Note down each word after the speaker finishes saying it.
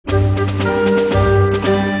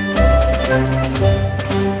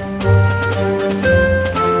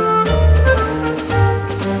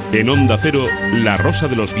En Onda Cero, La Rosa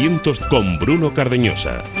de los Vientos con Bruno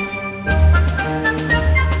Cardeñosa.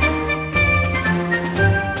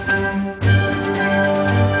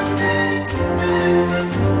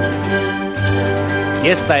 Y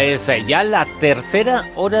esta es ya la tercera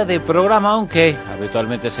hora de programa, aunque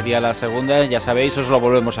habitualmente sería la segunda. Ya sabéis, os lo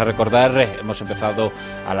volvemos a recordar. Hemos empezado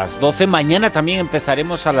a las 12. Mañana también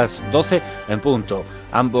empezaremos a las 12 en punto.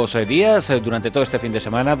 Ambos días, durante todo este fin de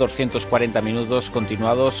semana, 240 minutos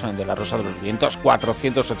continuados de La Rosa de los Vientos,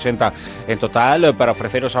 480 en total, para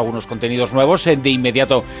ofreceros algunos contenidos nuevos. De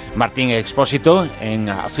inmediato, Martín Expósito, en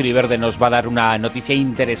Azul y Verde, nos va a dar una noticia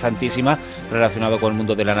interesantísima relacionado con el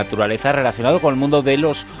mundo de la naturaleza, relacionado con el mundo de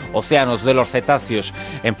los océanos, de los cetáceos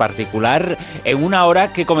en particular, en una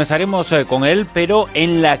hora que comenzaremos con él, pero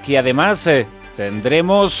en la que además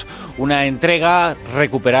tendremos una entrega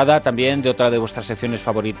recuperada también de otra de vuestras secciones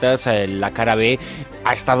favoritas, la cara B.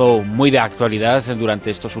 Ha estado muy de actualidad durante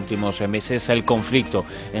estos últimos meses el conflicto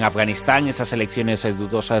en Afganistán, esas elecciones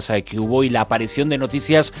dudosas que hubo y la aparición de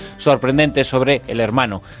noticias sorprendentes sobre el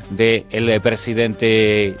hermano del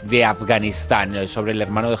presidente de Afganistán, sobre el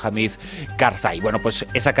hermano de Hamid Karzai. Bueno, pues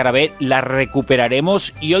esa cara B la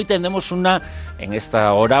recuperaremos y hoy tendremos en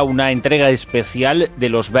esta hora una entrega especial de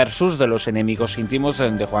los versus de los enemigos íntimos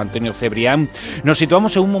de Juan Antonio Cebrián. Nos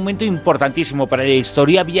situamos en un momento importantísimo para la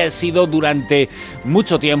historia. Había sido durante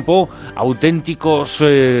mucho tiempo auténticos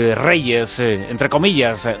reyes, entre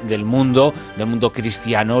comillas, del mundo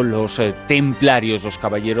cristiano, los templarios, los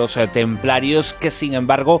caballeros templarios, que sin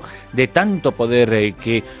embargo, de tanto poder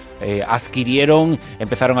que adquirieron,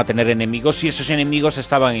 empezaron a tener enemigos, y esos enemigos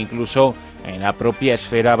estaban incluso en la propia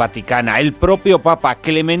esfera vaticana. El propio Papa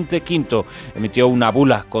Clemente V emitió una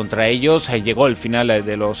bula contra ellos. Llegó el final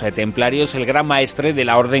de los templarios. El gran maestre de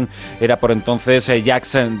la orden era por entonces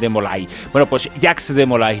Jacques de Molay. Bueno, pues Jacques de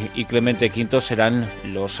Molay y Clemente V serán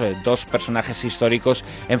los dos personajes históricos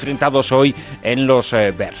enfrentados hoy en los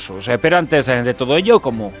versos. Pero antes de todo ello,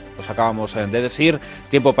 como os acabamos de decir,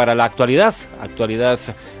 tiempo para la actualidad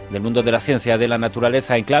del mundo de la ciencia, de la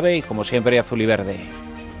naturaleza en clave y, como siempre, azul y verde.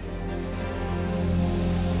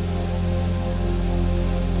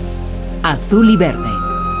 Azul y verde.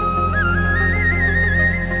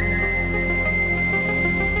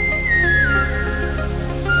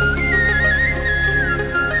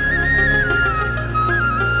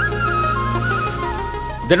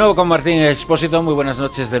 De nuevo con Martín Expósito. Muy buenas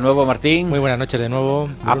noches de nuevo, Martín. Muy buenas noches de nuevo,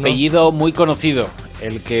 Bruno. Apellido muy conocido,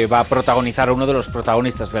 el que va a protagonizar a uno de los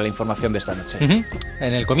protagonistas de la información de esta noche.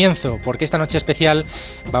 En el comienzo, porque esta noche especial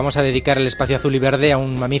vamos a dedicar el espacio azul y verde a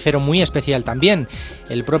un mamífero muy especial también.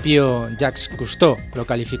 El propio Jacques Cousteau lo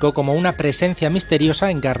calificó como una presencia misteriosa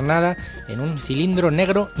encarnada en un cilindro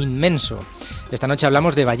negro inmenso. Esta noche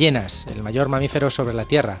hablamos de ballenas, el mayor mamífero sobre la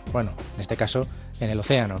Tierra. Bueno, en este caso, en el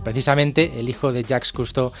océano. Precisamente, el hijo de Jacques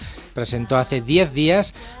Cousteau presentó hace 10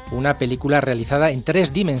 días una película realizada en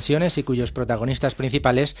 3 dimensiones y cuyos protagonistas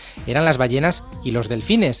principales eran las ballenas y los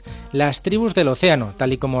delfines, las tribus del océano,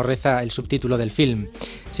 tal y como reza el subtítulo del film.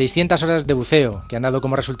 600 horas de buceo, que han dado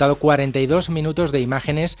como resultado 42 minutos de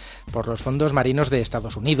imágenes por los fondos marinos de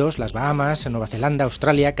Estados Unidos, las Bahamas, Nueva Zelanda,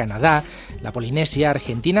 Australia, Canadá, la Polinesia,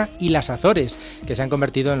 Argentina y las Azores, que se han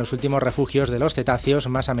convertido en los últimos refugios de los cetáceos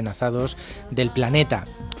más amenazados del planeta.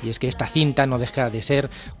 Y es que esta cinta no deja de ser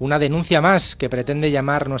una denuncia más que pretende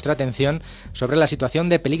llamar nuestra atención sobre la situación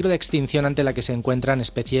de peligro de extinción ante la que se encuentran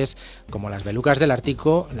especies como las belucas del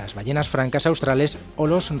Ártico, las ballenas francas australes o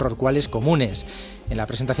los rorcuales comunes. En la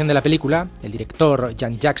presentación de la película, el director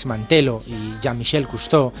Jean-Jacques Mantello y Jean-Michel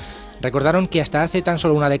Cousteau recordaron que hasta hace tan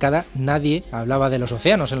solo una década nadie hablaba de los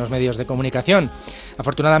océanos en los medios de comunicación.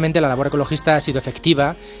 Afortunadamente, la labor ecologista ha sido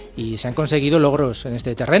efectiva y se han conseguido logros en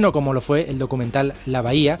este terreno, como lo fue el documental La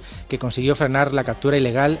Bahía, que consiguió frenar la captura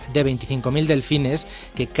ilegal de 25.000 delfines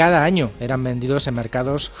que cada año eran vendidos en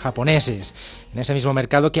mercados japoneses. En ese mismo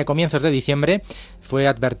mercado que a comienzos de diciembre fue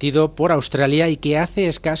advertido por Australia y que hace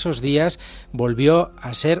escasos días volvió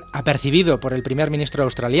a ser apercibido por el primer ministro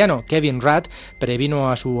australiano. Kevin Rudd previno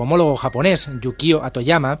a su homólogo japonés, Yukio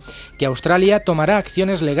Atoyama, que Australia tomará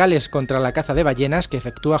acciones legales contra la caza de ballenas que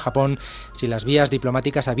efectúa Japón si las vías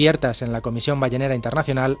diplomáticas abiertas en la Comisión Ballenera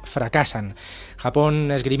Internacional fracasan. Japón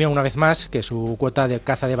esgrimió una vez más que su cuota de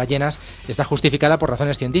caza de ballenas está justificada por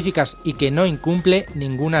razones científicas y que no incumple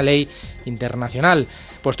ninguna ley internacional.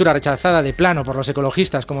 Postura rechazada de plano por los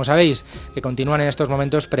ecologistas, como sabéis, que continúan en estos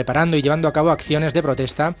momentos preparando y llevando a cabo acciones de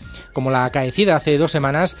protesta, como la acaecida hace 2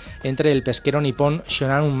 semanas entre el pesquero nipón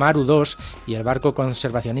Shonan Maru 2 y el barco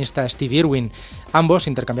conservacionista Steve Irwin. Ambos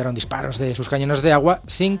intercambiaron disparos de sus cañones de agua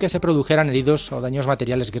sin que se produjeran heridos o daños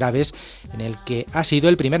materiales graves, en el que ha sido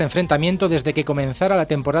el primer enfrentamiento desde que comenzara la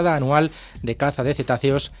temporada anual de caza de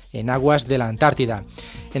cetáceos en aguas de la Antártida.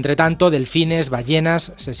 Entre tanto, delfines,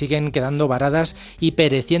 ballenas se siguen quedando varadas y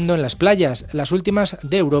pereciendo en las playas. Las últimas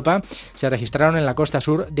de Europa se registraron en la costa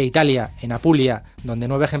sur de Italia, en Apulia, donde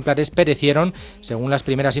 9 ejemplares perecieron, según las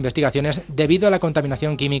primeras investigaciones, debido a la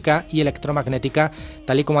contaminación química y electromagnética,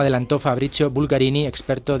 tal y como adelantó Fabrizio Bulgarini,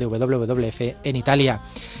 experto de WWF en Italia.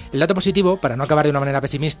 El dato positivo, para no acabar de una manera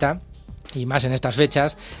pesimista, y más en estas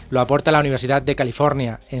fechas, lo aporta la Universidad de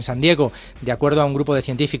California, en San Diego. De acuerdo a un grupo de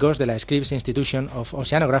científicos de la Scripps Institution of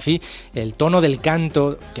Oceanography, el tono del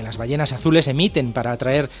canto que las ballenas azules emiten para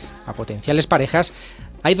atraer a potenciales parejas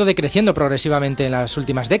ha ido decreciendo progresivamente en las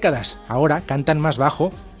últimas décadas. Ahora cantan más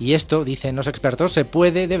bajo y esto, dicen los expertos, se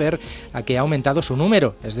puede deber a que ha aumentado su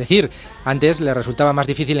número. Es decir, antes les resultaba más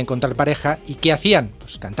difícil encontrar pareja y ¿qué hacían?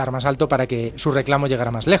 Pues cantar más alto para que su reclamo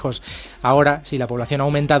llegara más lejos. Ahora, si la población ha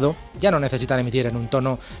aumentado, ya no necesitan emitir en un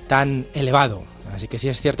tono tan elevado. Así que si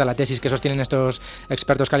es cierta la tesis que sostienen estos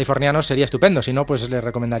expertos californianos, sería estupendo. Si no, pues les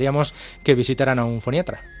recomendaríamos que visitaran a un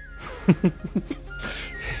foniatra.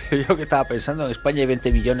 Yo que estaba pensando, en España hay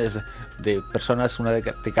 20 millones de personas, una de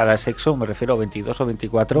cada sexo, me refiero a 22 o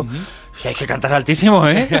 24, y hay que cantar altísimo,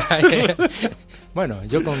 ¿eh? Bueno,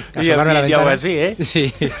 yo con asomarme a la ventana... así, ¿eh?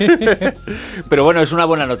 Sí. Pero bueno, es una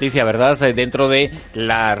buena noticia, ¿verdad? Dentro de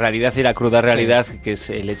la realidad y la cruda realidad, sí, que es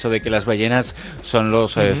el hecho de que las ballenas son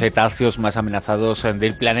los cetáceos más amenazados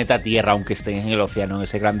del planeta Tierra, aunque estén en el océano,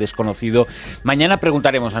 ese gran desconocido. Mañana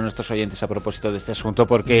preguntaremos a nuestros oyentes a propósito de este asunto,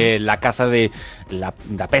 porque la caza de la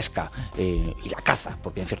pesca y la caza,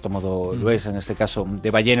 porque en cierto modo lo es en este caso,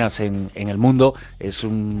 de ballenas en el mundo, es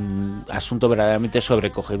un asunto verdaderamente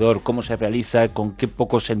sobrecogedor. Cómo se realiza, con qué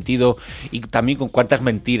poco sentido y también con cuántas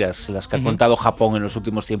mentiras las que ha contado Japón en los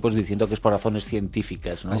últimos tiempos diciendo que es por razones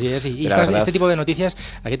científicas, ¿no? Así es, y este tipo de noticias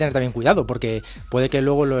hay que tener también cuidado, porque puede que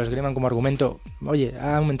luego lo esgriman como argumento. Oye,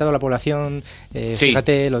 ha aumentado la población, sí,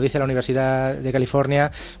 fíjate, lo dice la Universidad de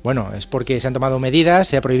California. Bueno, es porque se han tomado medidas,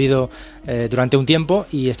 se ha prohibido durante un tiempo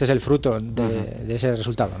y este es el fruto de ese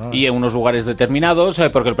resultado, ¿no? Y en unos lugares determinados,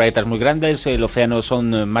 porque el planeta es muy grande, el océano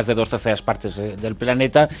son más de 2/3 partes del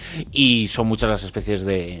planeta y son muchas las especies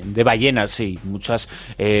de ballenas, y muchas,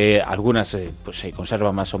 algunas pues se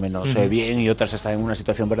conservan más o menos bien, y otras están en una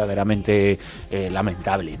situación verdaderamente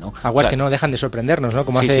lamentable, ¿no? Aguas, o sea, que no dejan de sorprendernos, ¿no?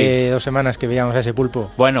 Como hace 2 semanas que veíamos a ese pulpo.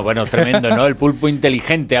 Bueno, tremendo, ¿no? El pulpo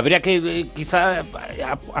inteligente. Habría que quizá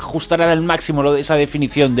ajustar al máximo esa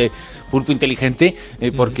definición de pulpo inteligente,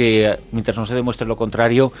 porque mientras no se demuestre lo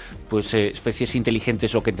contrario, pues especies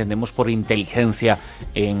inteligentes, lo que entendemos por inteligencia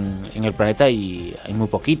en el planeta, y hay muy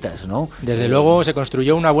poquitas, ¿no? Desde luego se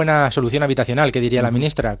construyó una buena solución habitacional, que diría la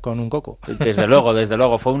ministra, con un coco. Desde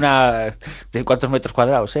luego. Fue una... ¿De cuántos metros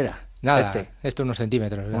cuadrados era? Nada, esto unos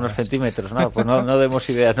centímetros. Unos centímetros, no, pues no demos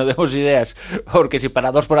ideas, porque si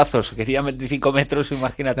para 2 brazos querían 25 metros,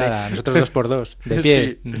 imagínate. Nada, nosotros 2 por 2, de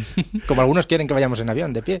pie. Sí. Como algunos quieren que vayamos en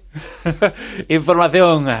avión, de pie.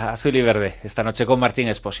 Información azul y verde, esta noche con Martín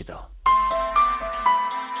Espósito.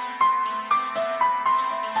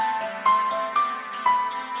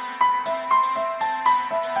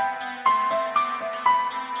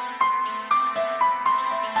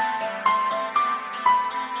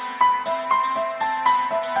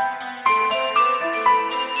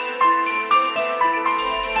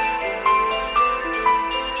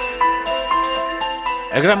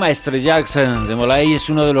 El gran maestre Jacques de Molay es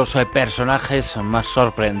uno de los personajes más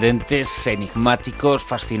sorprendentes, enigmáticos,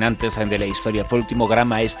 fascinantes de la historia. Fue el último gran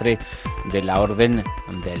maestre de la Orden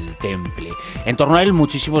del Temple. En torno a él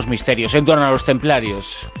muchísimos misterios, en torno a los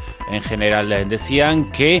templarios en general.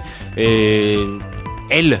 Decían que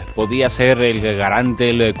él podía ser el garante,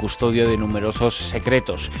 el custodio de numerosos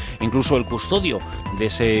secretos, incluso el custodio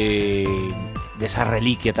de esa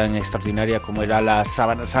reliquia tan extraordinaria como era la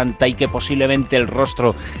sábana santa, y que posiblemente el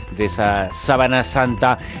rostro de esa sábana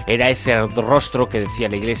santa era ese rostro que decía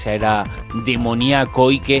la Iglesia era demoníaco,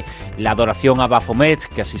 y que la adoración a Baphomet,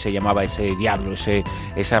 que así se llamaba ese diablo,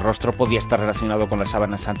 ese rostro, podía estar relacionado con la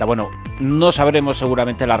sábana santa. Bueno, no sabremos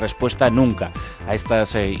seguramente la respuesta nunca a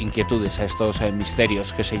estas inquietudes, a estos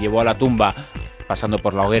misterios que se llevó a la tumba, pasando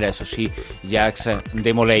por la hoguera, eso sí, Jacques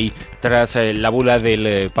de Molay, tras la bula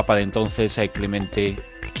del Papa de entonces, Clemente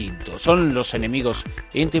V. Son los enemigos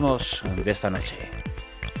íntimos de esta noche.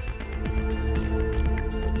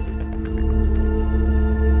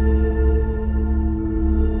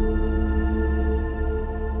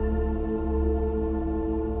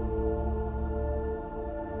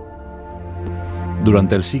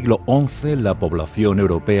 Durante el siglo XI la población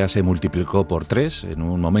europea se multiplicó por 3 en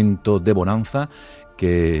un momento de bonanza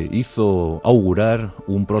que hizo augurar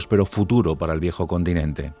un próspero futuro para el viejo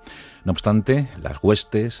continente. No obstante, las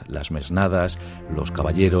huestes, las mesnadas, los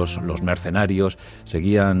caballeros, los mercenarios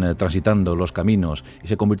seguían transitando los caminos y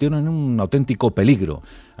se convirtieron en un auténtico peligro,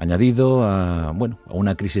 añadido a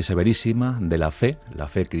una crisis severísima de la fe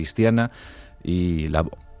cristiana y la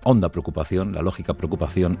honda preocupación, la lógica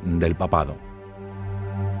preocupación del papado.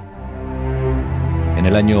 En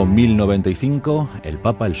el año 1095, el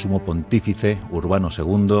Papa, el Sumo Pontífice Urbano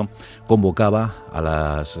II, convocaba a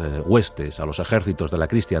las huestes, a los ejércitos de la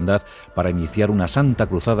cristiandad para iniciar una santa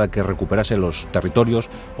cruzada que recuperase los territorios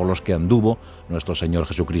por los que anduvo nuestro Señor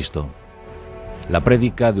Jesucristo. La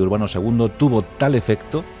prédica de Urbano II tuvo tal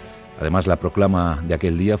efecto. Además, la proclama de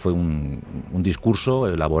aquel día fue un discurso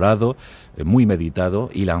elaborado, muy meditado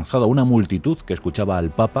y lanzado a una multitud que escuchaba al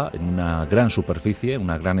Papa en una gran superficie,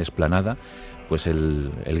 una gran explanada. Pues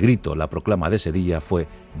el grito, la proclama de ese día fue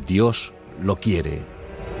 «Dios lo quiere».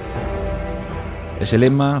 Ese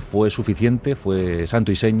lema fue suficiente, fue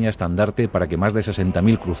santo y seña, estandarte para que más de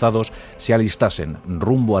 60.000 cruzados se alistasen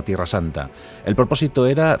rumbo a Tierra Santa. El propósito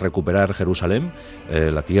era recuperar Jerusalén,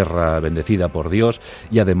 la tierra bendecida por Dios,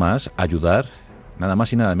 y además ayudar nada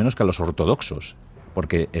más y nada menos que a los ortodoxos,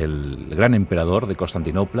 porque el gran emperador de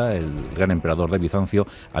Constantinopla, el gran emperador de Bizancio,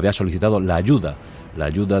 había solicitado la ayuda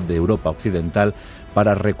de Europa occidental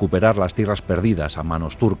para recuperar las tierras perdidas a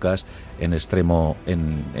manos turcas en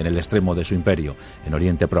el extremo de su imperio, en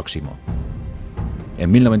Oriente Próximo. En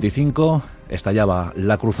 1095 estallaba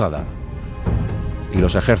la cruzada y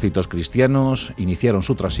los ejércitos cristianos iniciaron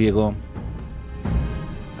su trasiego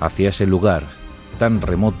hacia ese lugar tan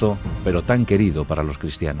remoto pero tan querido para los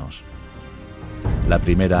cristianos. La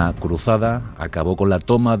primera cruzada acabó con la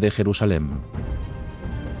toma de Jerusalén.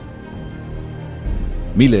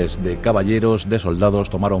 Miles de caballeros, de soldados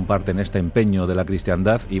tomaron parte en este empeño de la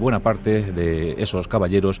cristiandad y buena parte de esos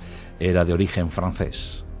caballeros era de origen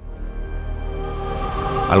francés.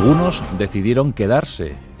 Algunos decidieron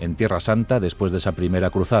quedarse en Tierra Santa después de esa primera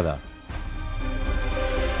cruzada.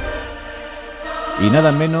 Y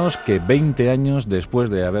nada menos que 20 años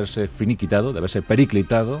después de haberse finiquitado, de haberse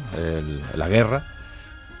periclitado la guerra,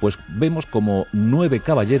 pues vemos como 9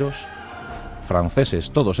 caballeros,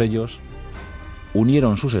 franceses todos ellos,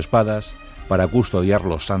 unieron sus espadas para custodiar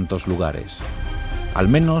los santos lugares. Al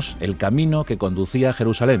menos el camino que conducía a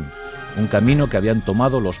Jerusalén, un camino que habían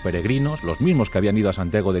tomado los peregrinos, los mismos que habían ido a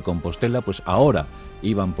Santiago de Compostela, pues ahora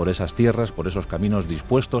iban por esas tierras, por esos caminos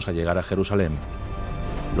dispuestos a llegar a Jerusalén.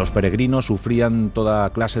 Los peregrinos sufrían toda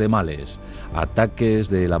clase de males, ataques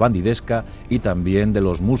de la bandidesca y también de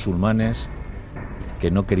los musulmanes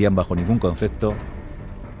que no querían bajo ningún concepto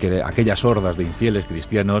que aquellas hordas de infieles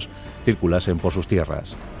cristianos circulasen por sus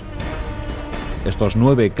tierras. Estos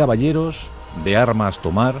 9 caballeros de armas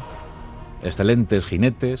tomar, excelentes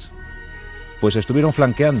jinetes, pues estuvieron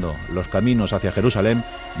flanqueando los caminos hacia Jerusalén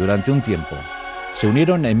durante un tiempo. Se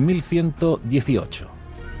unieron en 1118.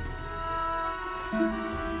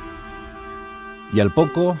 Y al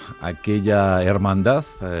poco, aquella hermandad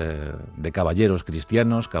de caballeros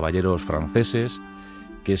cristianos, caballeros franceses,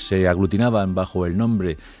 que se aglutinaban bajo el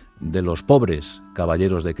nombre de los pobres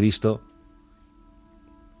caballeros de Cristo,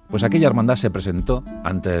 pues aquella hermandad se presentó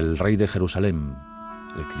ante el rey de Jerusalén,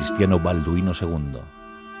 el cristiano Balduino II.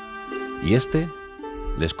 Y este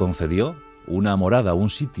les concedió una morada, un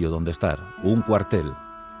sitio donde estar, un cuartel,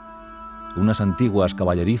 unas antiguas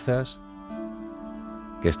caballerizas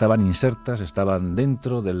que estaban insertas, estaban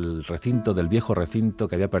dentro del recinto, del viejo recinto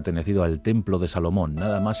que había pertenecido al templo de Salomón,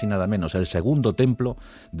 nada más y nada menos, el segundo templo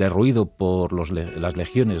derruido por las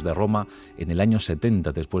legiones de Roma en el año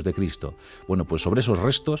 70 después de Cristo. Bueno, pues sobre esos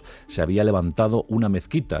restos se había levantado una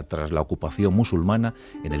mezquita tras la ocupación musulmana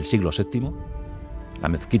en el siglo VII, la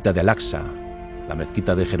mezquita de Al-Aqsa, la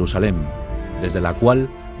mezquita de Jerusalén, desde la cual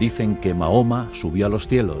dicen que Mahoma subió a los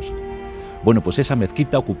cielos. Bueno, pues esa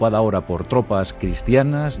mezquita, ocupada ahora por tropas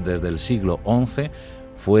cristianas desde el siglo XI,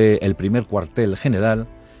 fue el primer cuartel general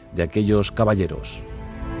de aquellos caballeros.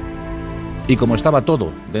 Y como estaba todo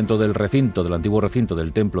dentro del recinto, del antiguo recinto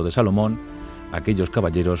del Templo de Salomón, aquellos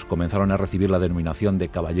caballeros comenzaron a recibir la denominación de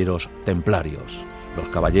caballeros templarios, los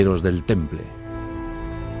caballeros del Temple.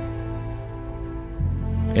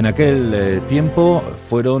 En aquel tiempo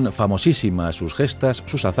fueron famosísimas sus gestas,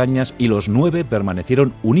 sus hazañas, y los 9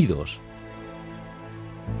 permanecieron unidos.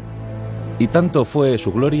 Y tanta fue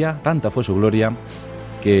su gloria,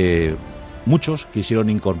 que muchos quisieron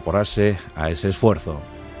incorporarse a ese esfuerzo.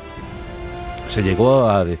 Se llegó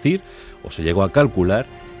a decir, o se llegó a calcular,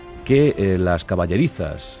 que las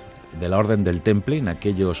caballerizas de la Orden del Temple en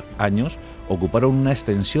aquellos años ocuparon una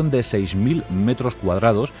extensión de 6.000 metros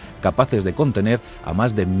cuadrados, capaces de contener a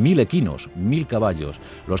más de 1.000 equinos, 1.000 caballos.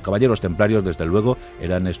 Los caballeros templarios, desde luego,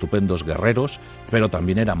 eran estupendos guerreros, pero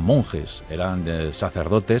también eran monjes, eran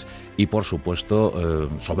sacerdotes y, por supuesto,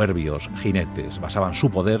 soberbios jinetes. Basaban su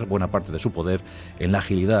poder, buena parte de su poder, en la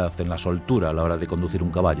agilidad, en la soltura a la hora de conducir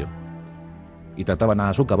un caballo. Y trataban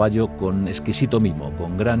a su caballo con exquisito mimo,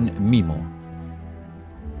 con gran mimo.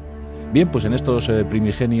 Bien, pues en estos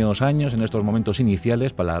primigenios años, en estos momentos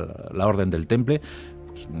iniciales para la Orden del Temple,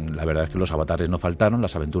 pues, la verdad es que los avatares no faltaron,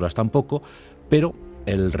 las aventuras tampoco, pero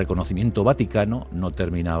el reconocimiento vaticano no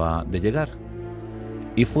terminaba de llegar.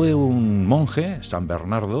 Y fue un monje, San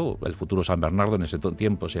Bernardo, el futuro San Bernardo, en ese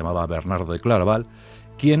tiempo se llamaba Bernardo de Claraval,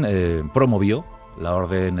 quien promovió la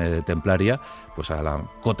Orden Templaria pues a la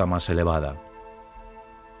cota más elevada.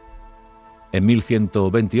 En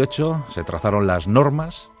 1128 se trazaron las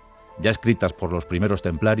normas, ya escritas por los primeros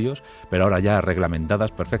templarios, pero ahora ya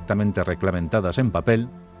reglamentadas, perfectamente reglamentadas en papel.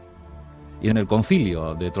 Y en el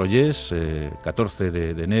concilio de Troyes, 14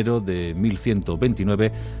 de enero de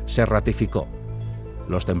 1129, se ratificó.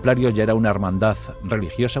 Los templarios ya era una hermandad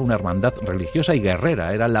religiosa y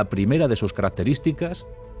guerrera, era la primera de sus características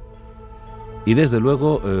y desde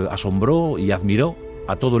luego asombró y admiró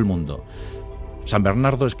a todo el mundo. San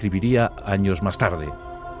Bernardo escribiría años más tarde.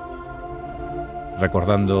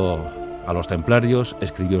 Recordando a los templarios,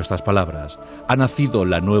 escribió estas palabras: ha nacido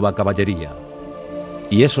la nueva caballería,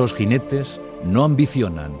 y esos jinetes no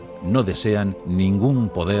ambicionan, no desean ningún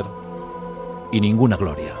poder y ninguna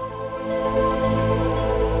gloria.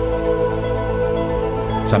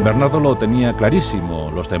 San Bernardo lo tenía clarísimo,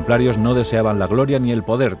 los templarios no deseaban la gloria ni el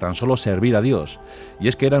poder, tan solo servir a Dios. Y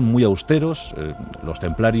es que eran muy austeros, los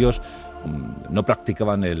templarios no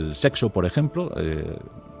practicaban el sexo, por ejemplo,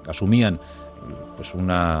 asumían pues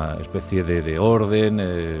una especie de orden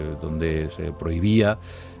donde se prohibía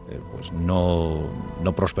pues no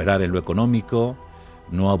prosperar en lo económico,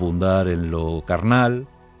 no abundar en lo carnal,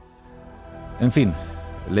 en fin,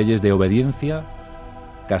 leyes de obediencia,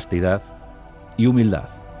 castidad y humildad.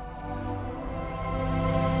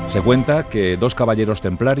 Se cuenta que 2 caballeros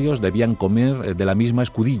templarios debían comer de la misma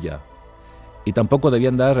escudilla y tampoco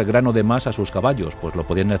debían dar grano de más a sus caballos, pues lo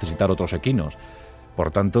podían necesitar otros equinos.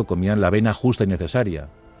 Por tanto, comían la avena justa y necesaria.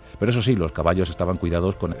 Pero eso sí, los caballos estaban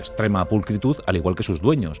cuidados con extrema pulcritud, al igual que sus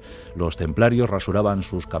dueños. Los templarios rasuraban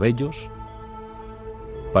sus cabellos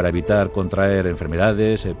para evitar contraer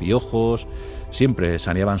enfermedades, piojos, siempre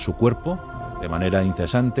saneaban su cuerpo de manera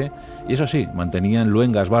incesante y eso sí, mantenían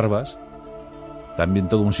luengas barbas, también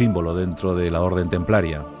todo un símbolo dentro de la orden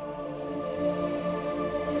templaria.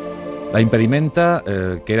 La impedimenta,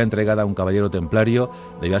 que era entregada a un caballero templario,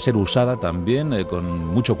 debía ser usada también con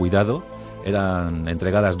mucho cuidado. Eran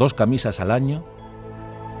entregadas 2 camisas al año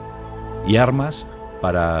y armas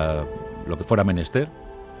para lo que fuera menester,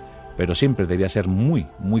 pero siempre debía ser muy,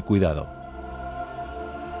 muy cuidado.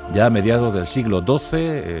 Ya a mediados del siglo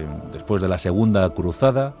XII, después de la Segunda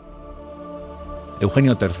Cruzada,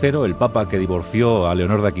 Eugenio III, el papa que divorció a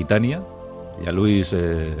Leonor de Aquitania y a Luis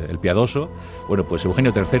el Piadoso, bueno, pues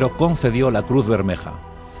Eugenio III concedió la Cruz Bermeja.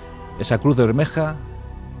 Esa Cruz Bermeja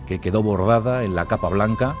que quedó bordada en la capa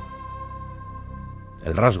blanca,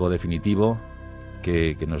 el rasgo definitivo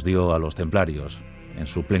que nos dio a los templarios en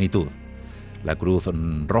su plenitud. La cruz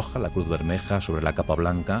roja, la cruz bermeja sobre la capa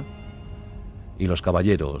blanca, y los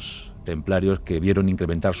caballeros templarios que vieron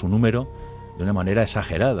incrementar su número de una manera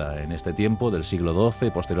exagerada en este tiempo del siglo XII,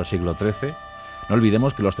 posterior siglo XIII. No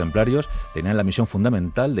olvidemos que los templarios tenían la misión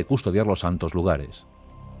fundamental de custodiar los santos lugares.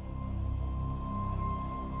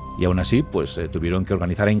 Y aún así, pues tuvieron que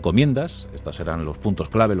organizar encomiendas. Estos eran los puntos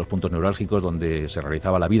clave, los puntos neurálgicos donde se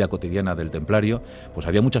realizaba la vida cotidiana del templario. Pues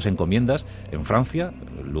había muchas encomiendas en Francia,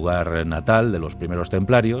 el lugar natal de los primeros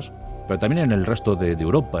templarios, pero también en el resto de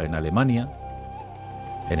Europa, en Alemania,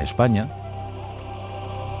 en España.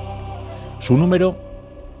 Su número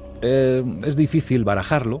es difícil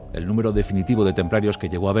barajarlo, el número definitivo de templarios que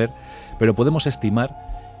llegó a haber, pero podemos estimar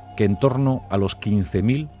que en torno a los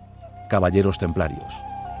 15.000 caballeros templarios.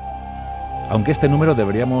 Aunque este número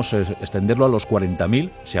deberíamos extenderlo a los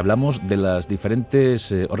 40.000 si hablamos de las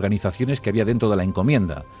diferentes organizaciones que había dentro de la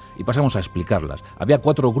encomienda. Y pasamos a explicarlas. Había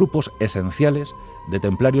 4 grupos esenciales de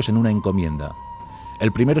templarios en una encomienda.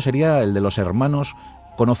 El primero sería el de los hermanos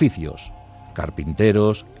con oficios: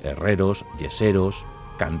 carpinteros, herreros, yeseros,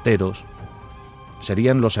 canteros.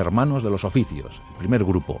 Serían los hermanos de los oficios, el primer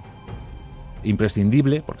grupo.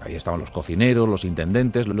 Imprescindible, porque ahí estaban los cocineros, los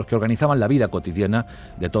intendentes, los que organizaban la vida cotidiana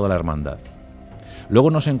de toda la hermandad.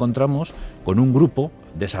 Luego nos encontramos con un grupo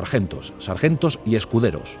de sargentos y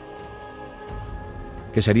escuderos.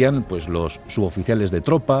 que serían pues los suboficiales de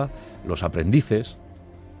tropa, los aprendices.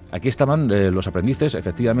 Aquí estaban los aprendices,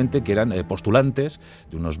 efectivamente, que eran postulantes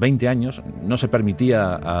de unos 20 años. No se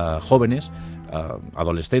permitía a jóvenes, a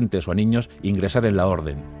adolescentes o a niños ingresar en la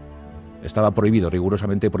orden. Estaba prohibido,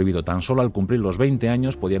 rigurosamente prohibido. Tan solo al cumplir los 20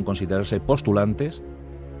 años podían considerarse postulantes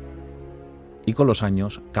y con los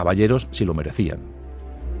años caballeros si lo merecían.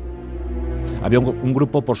 Había un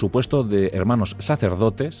grupo, por supuesto, de hermanos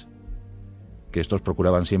sacerdotes, que estos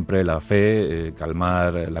procuraban siempre la fe,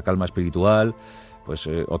 calmar la calma espiritual, pues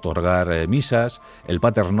otorgar misas, el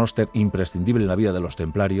Pater Noster imprescindible en la vida de los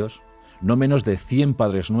templarios. No menos de 100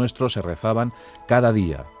 Padres Nuestros se rezaban cada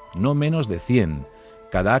día, no menos de 100.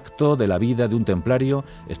 Cada acto de la vida de un templario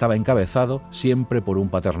estaba encabezado siempre por un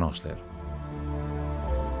Pater Noster.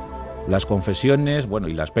 Las confesiones, bueno,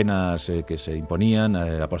 y las penas que se imponían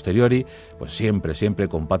a posteriori, pues siempre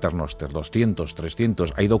con Pater Noster, 200,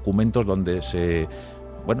 300. Hay documentos donde se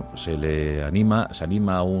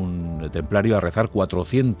anima a un templario a rezar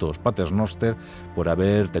 400 Pater Noster por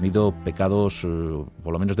haber tenido pecados,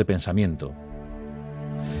 por lo menos de pensamiento.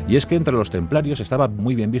 Y es que entre los templarios estaba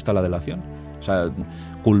muy bien vista la delación. O sea,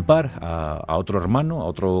 culpar a otro hermano, a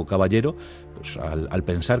otro caballero, pues al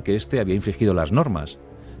pensar que éste había infringido las normas.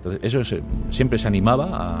 Entonces, eso siempre se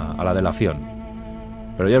animaba a la delación.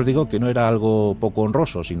 Pero ya os digo que no era algo poco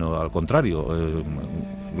honroso, sino al contrario,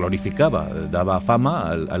 glorificaba, daba fama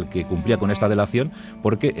al que cumplía con esta delación,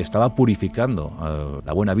 porque estaba purificando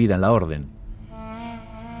la buena vida en la orden.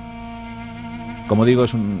 Como digo,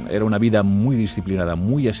 era una vida muy disciplinada,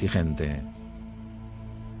 muy exigente.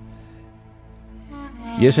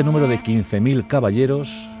 Y ese número de 15.000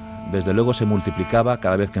 caballeros, desde luego, se multiplicaba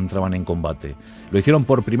cada vez que entraban en combate. Lo hicieron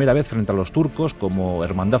por primera vez frente a los turcos como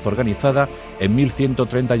hermandad organizada en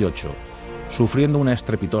 1138, sufriendo una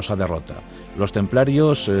estrepitosa derrota. Los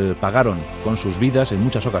templarios pagaron con sus vidas en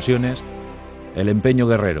muchas ocasiones el empeño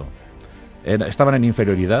guerrero. Estaban en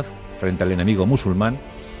inferioridad frente al enemigo musulmán.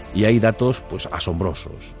 Y hay datos pues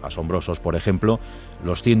asombrosos. Por ejemplo,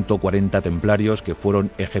 los 140 templarios que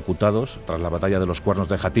fueron ejecutados tras la batalla de los Cuernos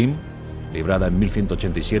de Jatim, librada en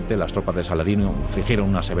 1187. Las tropas de Saladino infligieron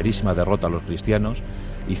una severísima derrota a los cristianos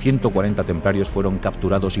y 140 templarios fueron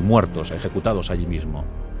capturados y muertos, ejecutados allí mismo.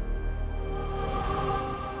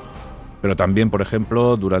 Pero también, por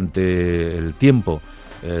ejemplo, durante el tiempo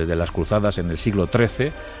de las cruzadas en el siglo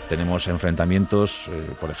XIII, tenemos enfrentamientos,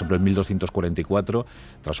 por ejemplo, en 1244,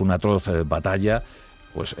 tras una atroz batalla,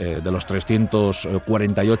 pues de los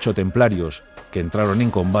 348 templarios que entraron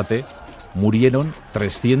en combate, murieron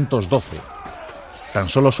 312. Tan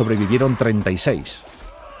solo sobrevivieron 36.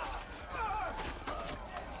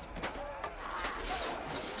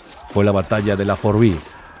 Fue la batalla de la Forbie.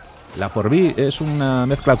 La Forbie es una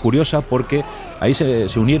mezcla curiosa porque ahí se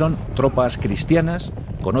unieron tropas cristianas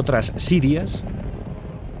con otras sirias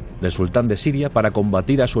del sultán de Siria para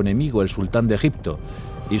combatir a su enemigo, el sultán de Egipto,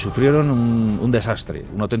 y sufrieron un desastre,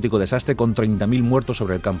 un auténtico desastre, con 30.000 muertos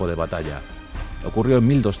sobre el campo de batalla. Ocurrió en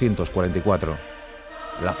 1244.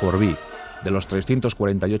 La Forbie. De los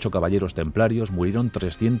 348 caballeros templarios murieron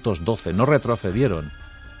 312, no retrocedieron.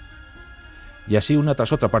 Y así una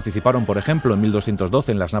tras otra participaron, por ejemplo, en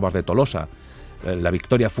 1212 en las Navas de Tolosa, la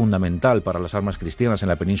victoria fundamental para las armas cristianas en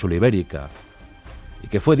la península ibérica, y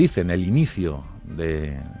que fue, dicen, el inicio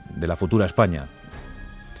de la futura España.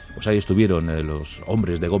 Pues ahí estuvieron los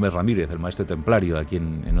hombres de Gómez Ramírez, el maestre templario aquí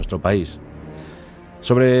en nuestro país.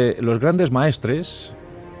 Sobre los grandes maestres,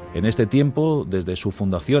 en este tiempo, desde su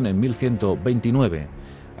fundación en 1129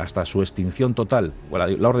 hasta su extinción total,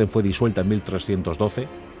 la orden fue disuelta en 1312.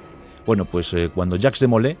 Bueno, pues cuando Jacques de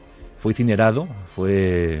Molay fue incinerado,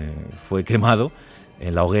 fue quemado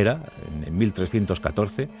en la hoguera en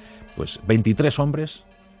 1314, pues 23 hombres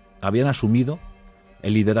habían asumido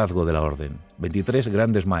el liderazgo de la orden, 23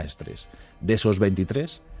 grandes maestres. De esos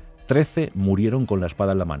 23, 13 murieron con la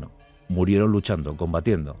espada en la mano, murieron luchando,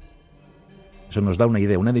 combatiendo. Eso nos da una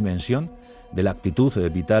idea, una dimensión de la actitud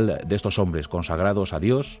vital de estos hombres consagrados a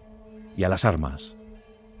Dios y a las armas.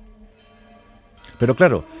 Pero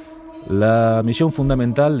claro, la misión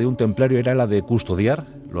fundamental de un templario era la de custodiar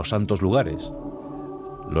los santos lugares,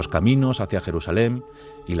 los caminos hacia Jerusalén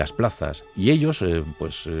y las plazas. Y ellos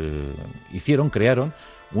crearon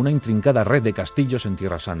una intrincada red de castillos en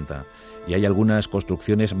Tierra Santa. Y hay algunas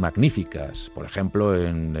construcciones magníficas, por ejemplo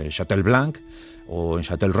en Châtel-Blanc o en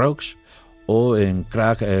Châtel-Roux o en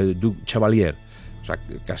Crac-du-Chevalier. O sea,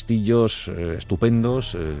 castillos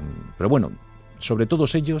estupendos, pero bueno, sobre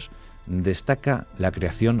todos ellos destaca la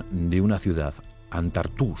creación de una ciudad,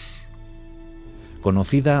 Antartús,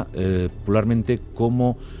 conocida popularmente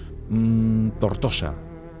como Tortosa,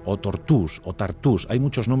 o Tortouse, o Tartús. Hay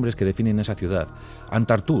muchos nombres que definen esa ciudad.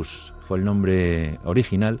 Antartús fue el nombre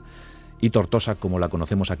original y Tortosa como la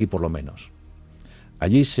conocemos aquí por lo menos.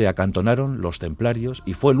 Allí se acantonaron los templarios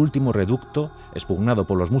y fue el último reducto expugnado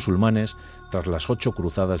por los musulmanes tras las 8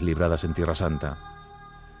 cruzadas libradas en Tierra Santa.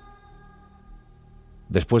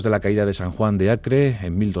 Después de la caída de San Juan de Acre,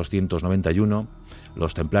 en 1291,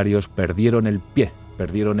 los templarios perdieron el pie,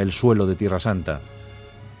 perdieron el suelo de Tierra Santa.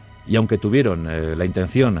 Y aunque tuvieron la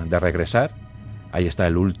intención de regresar, ahí está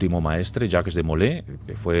el último maestre, Jacques de Molay,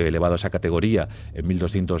 que fue elevado a esa categoría en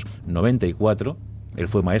 1294. Él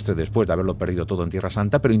fue maestre después de haberlo perdido todo en Tierra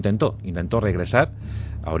Santa, pero intentó regresar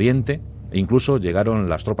a Oriente, e incluso llegaron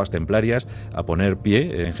las tropas templarias a poner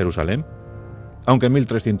pie en Jerusalén, aunque en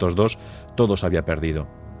 1302 todo se había perdido.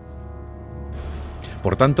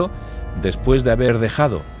 Por tanto, después de haber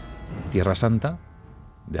dejado Tierra Santa,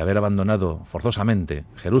 de haber abandonado forzosamente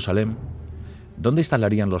Jerusalén, ¿dónde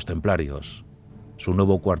instalarían los templarios su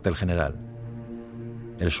nuevo cuartel general?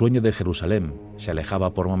 El sueño de Jerusalén se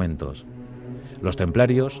alejaba por momentos. Los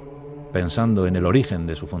templarios, pensando en el origen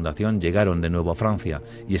de su fundación, llegaron de nuevo a Francia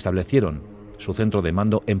y establecieron su centro de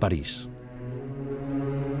mando en París.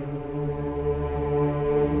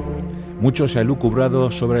 Mucho se ha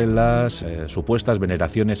elucubrado sobre las supuestas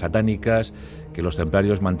veneraciones satánicas que los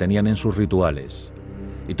templarios mantenían en sus rituales.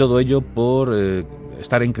 Y todo ello por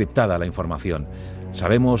estar encriptada la información.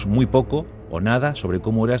 Sabemos muy poco o nada sobre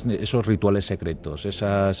cómo eran esos rituales secretos,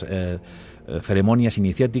 esas ceremonias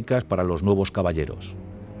iniciáticas para los nuevos caballeros.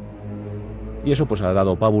 Y eso pues ha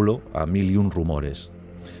dado pábulo a 1001 rumores.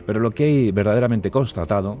 Pero lo que hay verdaderamente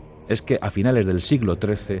constatado es que a finales del siglo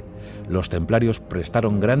XIII los templarios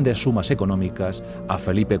prestaron grandes sumas económicas a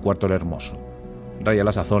Felipe IV el Hermoso, rey a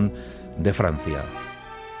la sazón de Francia.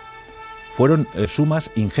 Fueron sumas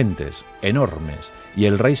ingentes, enormes, y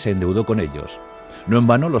el rey se endeudó con ellos. No en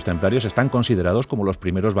vano, los templarios están considerados como los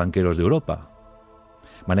primeros banqueros de Europa.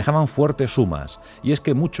 Manejaban fuertes sumas, y es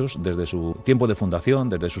que muchos, desde su tiempo de fundación,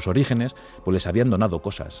 desde sus orígenes, pues les habían donado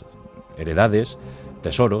cosas, heredades,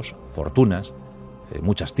 tesoros, fortunas,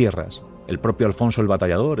 muchas tierras. El propio Alfonso el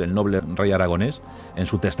Batallador, el noble rey aragonés, en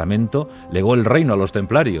su testamento legó el reino a los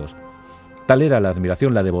templarios. Tal era la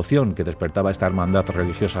admiración, la devoción que despertaba esta hermandad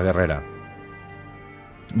religiosa guerrera.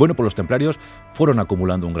 Bueno, pues los templarios fueron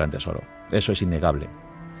acumulando un gran tesoro, eso es innegable.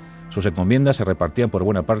 Sus encomiendas se repartían por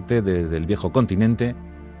buena parte del viejo continente,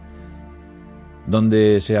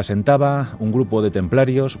 donde se asentaba un grupo de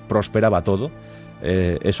templarios, prosperaba todo,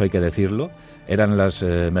 eso hay que decirlo, eran las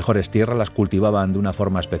mejores tierras, las cultivaban de una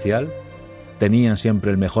forma especial, tenían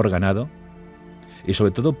siempre el mejor ganado, y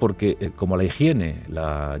sobre todo porque como la higiene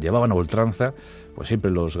la llevaban a ultranza, pues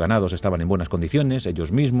siempre los ganados estaban en buenas condiciones,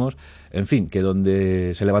 ellos mismos, en fin, que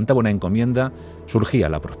donde se levantaba una encomienda surgía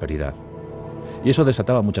la prosperidad. Y eso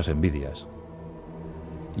desataba muchas envidias.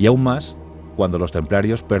 Y aún más cuando los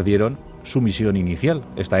templarios perdieron su misión inicial,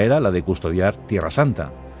 esta era la de custodiar Tierra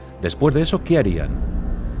Santa. Después de eso, ¿qué harían?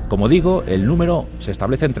 Como digo, el número se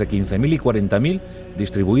establece entre 15.000 y 40.000,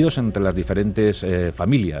 distribuidos entre las diferentes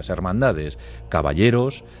familias, hermandades,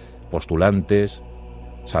 caballeros, postulantes,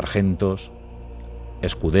 sargentos,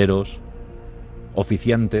 escuderos,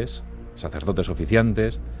 oficiantes, sacerdotes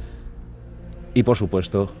oficiantes y, por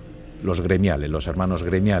supuesto, los gremiales, los hermanos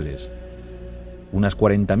gremiales. Unas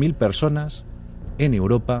 40.000 personas en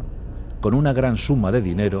Europa con una gran suma de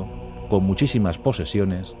dinero, con muchísimas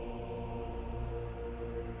posesiones.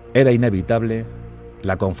 Era inevitable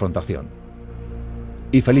la confrontación.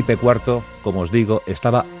 Y Felipe IV, como os digo,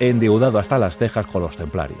 estaba endeudado hasta las cejas con los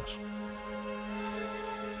templarios.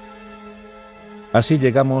 Así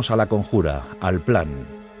llegamos a la conjura, al plan.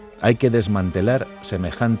 Hay que desmantelar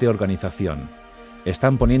semejante organización.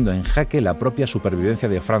 Están poniendo en jaque la propia supervivencia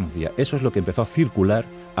de Francia. Eso es lo que empezó a circular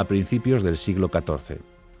a principios del siglo XIV.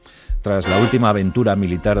 Tras la última aventura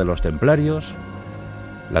militar de los templarios,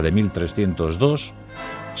 la de 1302,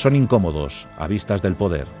 son incómodos a vistas del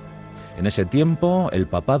poder. En ese tiempo, el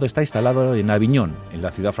papado está instalado en Aviñón, en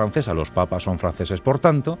la ciudad francesa. Los papas son franceses, por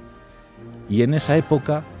tanto, y en esa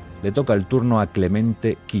época le toca el turno a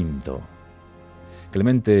Clemente V.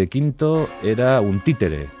 Clemente V era un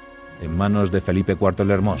títere en manos de Felipe IV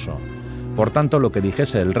el Hermoso. Por tanto, lo que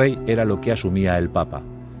dijese el rey era lo que asumía el papa.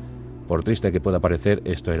 Por triste que pueda parecer,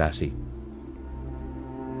 esto era así.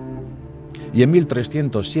 Y en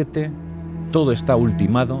 1307 todo está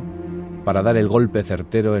ultimado para dar el golpe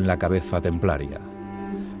certero en la cabeza templaria.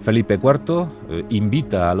 Felipe IV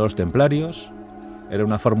invita a los templarios, era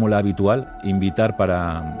una fórmula habitual, invitar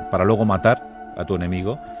para luego matar a tu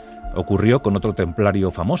enemigo. Ocurrió con otro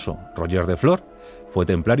templario famoso, Roger de Flor, Fue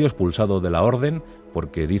templario, expulsado de la orden,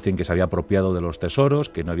 porque dicen que se había apropiado de los tesoros,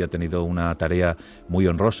 que no había tenido una tarea muy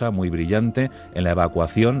honrosa, muy brillante, en la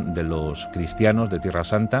evacuación de los cristianos de Tierra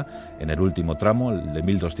Santa, en el último tramo, el de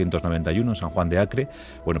 1291, en San Juan de Acre.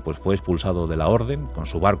 Bueno, pues fue expulsado de la orden, con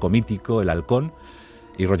su barco mítico, el Halcón,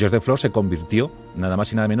 y Rogers de Flor se convirtió, nada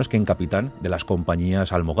más y nada menos que en capitán de las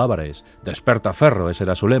compañías almogávares. Desperta ferro, ese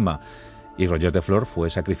era su lema. Y Rogers de Flor fue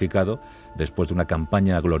sacrificado después de una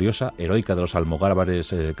campaña gloriosa, heroica de los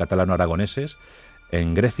almogávares catalano-aragoneses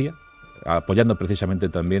en Grecia, apoyando precisamente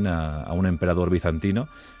también a un emperador bizantino.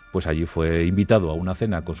 Pues allí fue invitado a una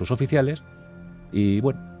cena con sus oficiales y,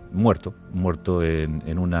 bueno, muerto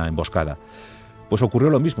en una emboscada. Pues ocurrió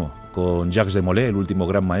lo mismo con Jacques de Molay, el último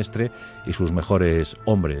gran maestre, y sus mejores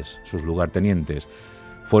hombres, sus lugartenientes.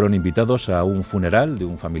 Fueron invitados a un funeral de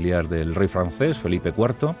un familiar del rey francés, Felipe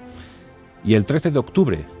IV, y el 13 de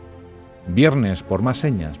octubre, viernes por más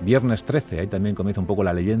señas, viernes 13, ahí también comienza un poco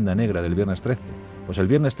la leyenda negra del viernes 13, pues el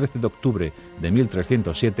viernes 13 de octubre de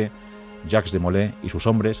 1307, Jacques de Molay y sus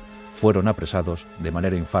hombres fueron apresados de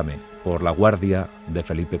manera infame por la guardia de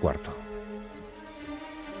Felipe IV.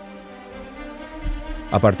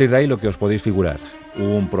 A partir de ahí, lo que os podéis figurar,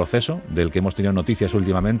 un proceso del que hemos tenido noticias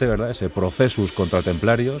últimamente, ¿verdad? Ese procesus contra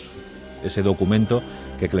templarios, ese documento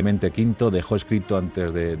que Clemente V dejó escrito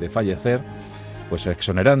antes de fallecer, pues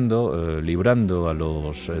exonerando, librando a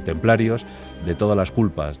los templarios de todas las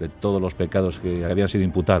culpas, de todos los pecados que habían sido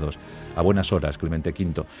imputados. A buenas horas, Clemente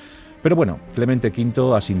V. Pero bueno, Clemente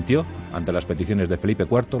V asintió ante las peticiones de Felipe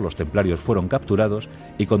IV, los templarios fueron capturados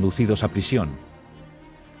y conducidos a prisión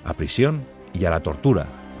y a la tortura,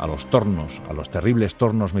 a los tornos, a los terribles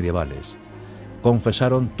tornos medievales.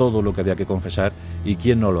 Confesaron todo lo que había que confesar, y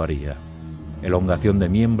 ¿quién no lo haría? Elongación de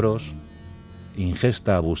miembros,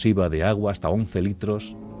 ingesta abusiva de agua hasta 11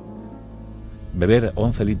 litros. Beber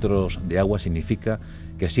 11 litros de agua significa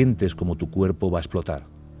que sientes como tu cuerpo va a explotar.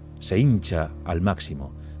 Se hincha al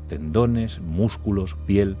máximo, tendones, músculos,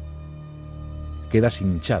 piel. Quedas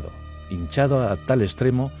hinchado a tal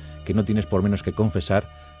extremo que no tienes por menos que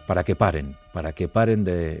confesar para que paren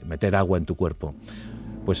de meter agua en tu cuerpo.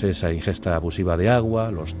 Pues esa ingesta abusiva de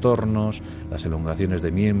agua, los tornos, las elongaciones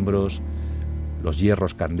de miembros, los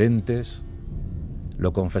hierros candentes,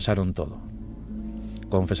 lo confesaron todo.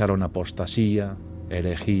 Confesaron apostasía,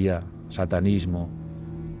 herejía, satanismo,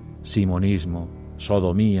 simonismo,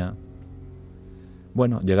 sodomía.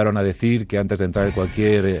 Bueno, llegaron a decir que antes de entrar en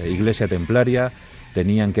cualquier iglesia templaria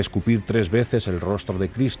tenían que escupir 3 veces el rostro de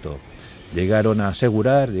Cristo. Llegaron a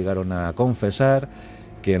asegurar, llegaron a confesar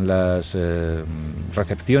que en las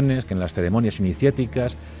recepciones, que en las ceremonias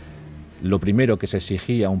iniciáticas, lo primero que se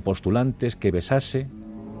exigía a un postulante es que besase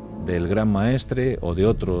del gran maestre o de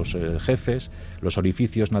otros jefes los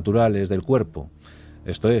orificios naturales del cuerpo.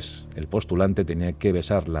 Esto es, el postulante tenía que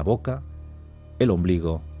besar la boca, el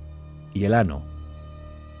ombligo y el ano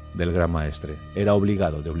del gran maestre. Era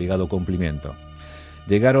obligado, de obligado cumplimiento.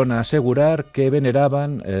 Llegaron a asegurar que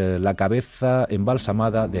veneraban la cabeza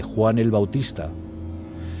embalsamada de Juan el Bautista,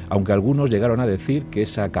 aunque algunos llegaron a decir que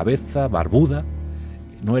esa cabeza barbuda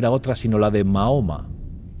no era otra sino la de Mahoma,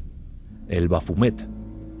 el Bafumet.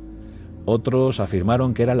 Otros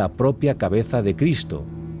afirmaron que era la propia cabeza de Cristo,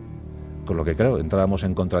 con lo que, claro, entrábamos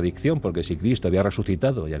en contradicción, porque si Cristo había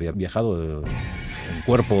resucitado y había viajado en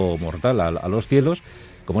cuerpo mortal a los cielos,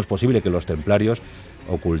 ¿cómo es posible que los templarios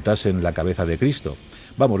ocultasen la cabeza de Cristo?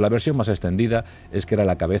 Vamos, la versión más extendida es que era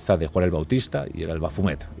la cabeza de Juan el Bautista y era el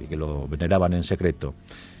Bafumet, y que lo veneraban en secreto.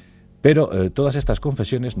 Pero todas estas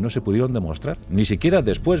confesiones no se pudieron demostrar, ni siquiera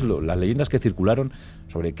después las leyendas que circularon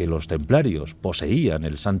sobre que los templarios poseían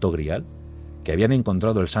el Santo Grial, que habían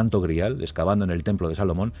encontrado el Santo Grial excavando en el Templo de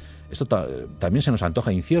Salomón. Esto también se nos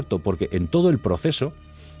antoja incierto, porque en todo el proceso,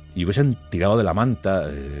 y hubiesen tirado de la manta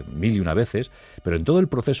 1001 veces, pero en todo el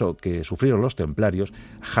proceso que sufrieron los templarios,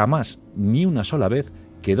 jamás, ni una sola vez,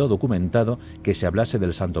 quedó documentado que se hablase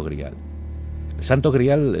del Santo Grial. El Santo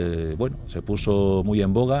Grial, se puso muy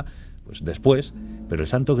en boga pues después, pero el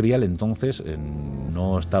Santo Grial entonces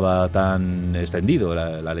no estaba tan extendido,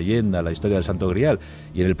 la leyenda, la historia del Santo Grial,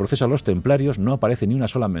 y en el proceso a los templarios no aparece ni una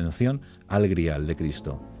sola mención al Grial de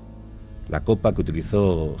Cristo, la copa que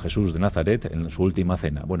utilizó Jesús de Nazaret en su última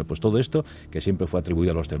cena. Bueno, pues todo esto, que siempre fue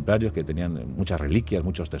atribuido a los templarios, que tenían muchas reliquias,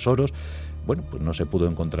 muchos tesoros, bueno, pues no se pudo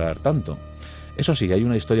encontrar tanto. Eso sí, hay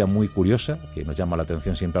una historia muy curiosa que nos llama la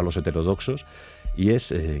atención siempre a los heterodoxos, y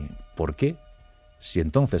es ¿por qué? Si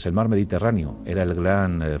entonces el mar Mediterráneo era el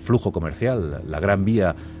gran flujo comercial, la gran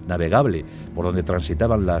vía navegable por donde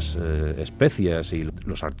transitaban las especias y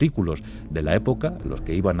los artículos de la época, los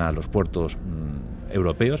que iban a los puertos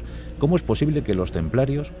europeos, ¿cómo es posible que los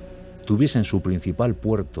templarios tuviesen su principal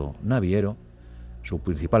puerto naviero, su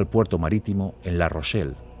principal puerto marítimo en La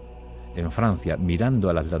Rochelle, en Francia, mirando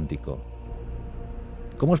al Atlántico?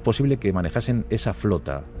 ¿Cómo es posible que manejasen esa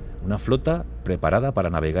flota, una flota preparada para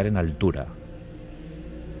navegar en altura?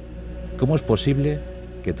 ¿Cómo es posible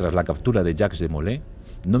que tras la captura de Jacques de Molay,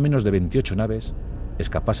 no menos de 28 naves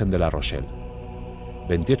escapasen de La Rochelle?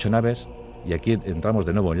 28 naves, y aquí entramos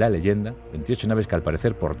de nuevo en la leyenda, 28 naves que al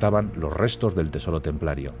parecer portaban los restos del tesoro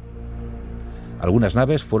templario. Algunas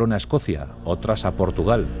naves fueron a Escocia, otras a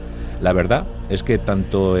Portugal. La verdad es que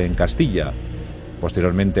tanto en Castilla,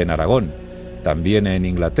 posteriormente en Aragón, también en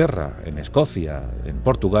Inglaterra, en Escocia, en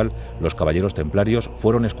Portugal, los caballeros templarios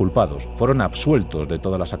fueron exculpados, fueron absueltos de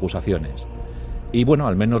todas las acusaciones. Y bueno,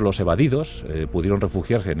 al menos los evadidos pudieron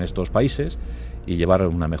refugiarse en estos países y llevar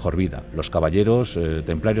una mejor vida. Los caballeros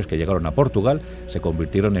templarios que llegaron a Portugal se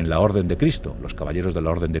convirtieron en la Orden de Cristo, los caballeros de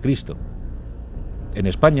la Orden de Cristo. En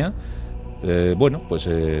España,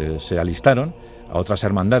 se alistaron a otras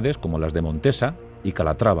hermandades como las de Montesa y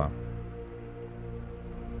Calatrava.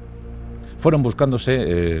 Fueron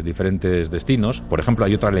buscándose diferentes destinos. Por ejemplo,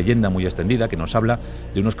 hay otra leyenda muy extendida que nos habla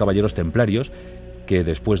de unos caballeros templarios que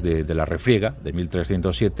después de la refriega de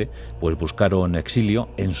 1307, pues buscaron exilio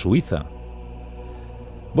en Suiza.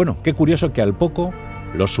 Bueno, qué curioso que al poco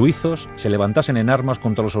los suizos se levantasen en armas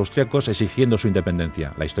contra los austriacos exigiendo su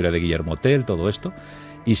independencia. La historia de Guillermo Tell, todo esto.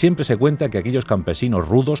 Y siempre se cuenta que aquellos campesinos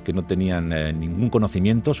rudos que no tenían ningún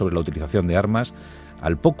conocimiento sobre la utilización de armas,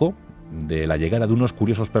 al poco de la llegada de unos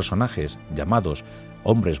curiosos personajes llamados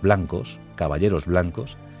hombres blancos, caballeros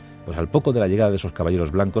blancos, pues al poco de la llegada de esos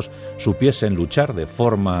caballeros blancos supiesen luchar de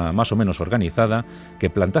forma más o menos organizada,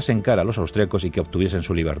 que plantasen cara a los austriacos y que obtuviesen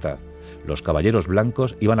su libertad. Los caballeros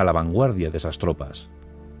blancos iban a la vanguardia de esas tropas.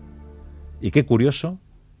 Y qué curioso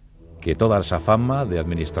que toda esa fama de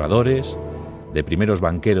administradores, de primeros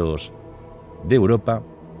banqueros de Europa,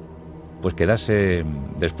 pues quedase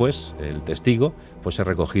después, el testigo, fuese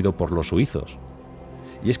recogido por los suizos.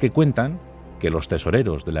 Y es que cuentan que los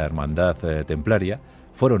tesoreros de la hermandad templaria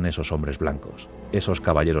fueron esos hombres blancos, esos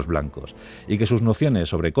caballeros blancos, y que sus nociones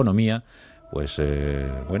sobre economía,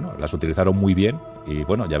 las utilizaron muy bien, y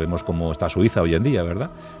bueno, ya vemos cómo está Suiza hoy en día,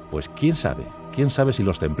 ¿verdad? Pues quién sabe si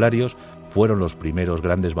los templarios fueron los primeros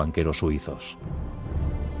grandes banqueros suizos.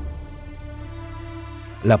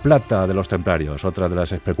 La plata de los templarios, otra de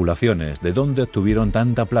las especulaciones. ¿De dónde obtuvieron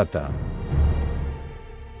tanta plata?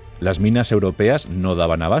 Las minas europeas no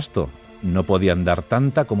daban abasto, no podían dar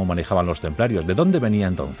tanta como manejaban los templarios. ¿De dónde venía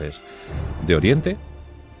entonces? ¿De Oriente?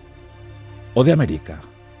 ¿O de América?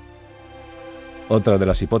 Otra de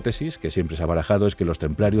las hipótesis que siempre se ha barajado es que los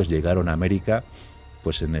templarios llegaron a América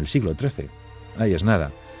pues en el siglo XIII. Ahí es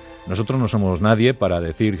nada. Nosotros no somos nadie para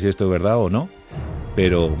decir si esto es verdad o no,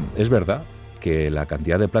 pero es verdad que la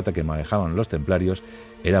cantidad de plata que manejaban los templarios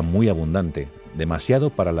era muy abundante,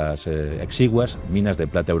 demasiado para las exiguas minas de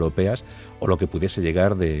plata europeas o lo que pudiese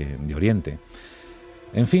llegar de Oriente.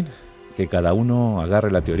 En fin, que cada uno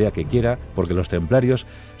agarre la teoría que quiera, porque los templarios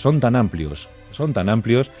son tan amplios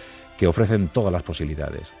que ofrecen todas las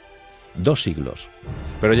posibilidades. 2 siglos.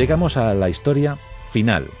 Pero llegamos a la historia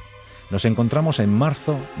final. Nos encontramos en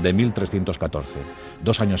marzo de 1314.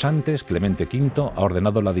 2 años antes, Clemente V ha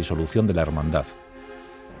ordenado la disolución de la hermandad.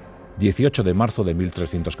 18 de marzo de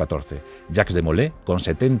 1314. Jacques de Molay, con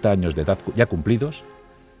 70 años de edad ya cumplidos,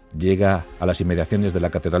 llega a las inmediaciones de la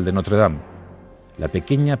Catedral de Notre Dame, la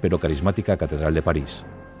pequeña pero carismática Catedral de París.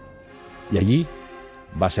 Y allí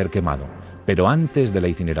va a ser quemado. Pero antes de la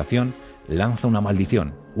incineración lanza una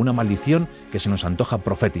maldición que se nos antoja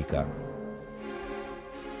profética.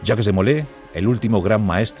 Jacques de Molay, el último gran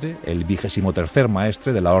maestre, el 23er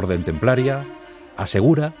maestre de la Orden Templaria,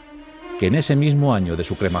 asegura que en ese mismo año de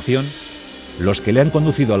su cremación, los que le han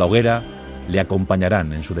conducido a la hoguera le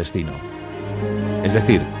acompañarán en su destino. Es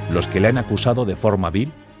decir, los que le han acusado de forma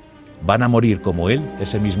vil van a morir como él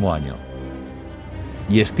ese mismo año.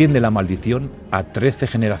 Y extiende la maldición a 13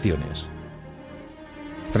 generaciones.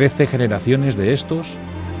 13 generaciones de estos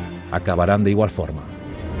acabarán de igual forma.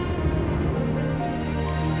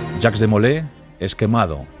 Jacques de Molay es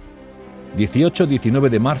quemado 18-19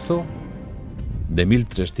 de marzo de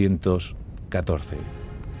 1314.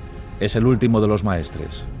 Es el último de los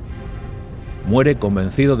maestres. Muere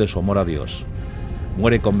convencido de su amor a Dios.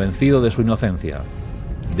 Muere convencido de su inocencia,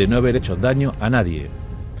 de no haber hecho daño a nadie.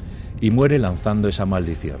 Y muere lanzando esa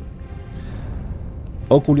maldición.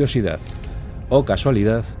 Oh curiosidad, oh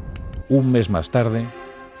casualidad, un mes más tarde,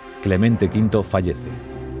 Clemente V fallece.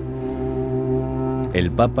 El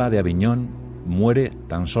Papa de Aviñón muere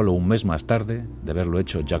tan solo un mes más tarde de haberlo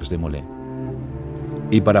hecho Jacques de Molay.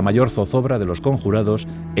 Y para mayor zozobra de los conjurados,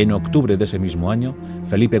 en octubre de ese mismo año,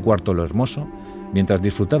 Felipe IV el Hermoso, mientras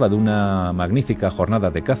disfrutaba de una magnífica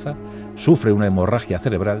jornada de caza, sufre una hemorragia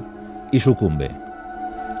cerebral y sucumbe.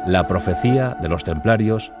 La profecía de los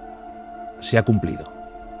templarios se ha cumplido.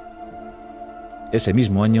 Ese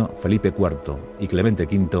mismo año, Felipe IV y Clemente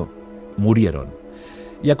V murieron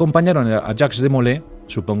y acompañaron a Jacques de Molay,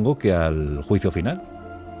 supongo que al juicio final,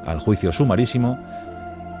 al juicio sumarísimo,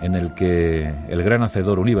 en el que el gran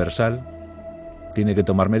hacedor universal tiene que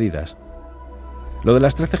tomar medidas. Lo de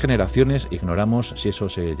las 13 generaciones ignoramos si eso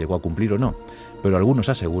se llegó a cumplir o no, pero algunos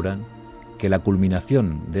aseguran que la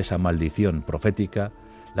culminación de esa maldición profética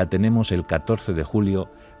la tenemos el 14 de julio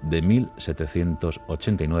de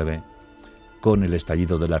 1789, con el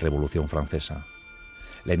estallido de la Revolución Francesa.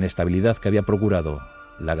 La inestabilidad que había procurado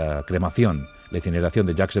la cremación, la incineración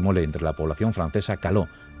de Jacques de Molay entre la población francesa caló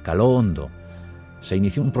hondo. Se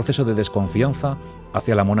inició un proceso de desconfianza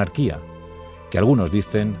hacia la monarquía, que algunos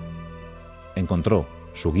dicen encontró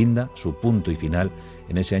su guinda, su punto y final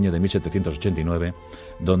en ese año de 1789,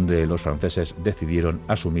 donde los franceses decidieron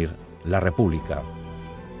asumir la República.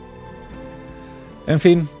 En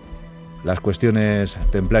fin, las cuestiones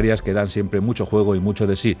templarias que dan siempre mucho juego y mucho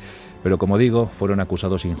de sí, pero como digo, fueron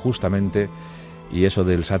acusados injustamente, y eso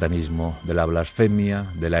del satanismo, de la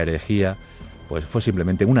blasfemia, de la herejía, pues fue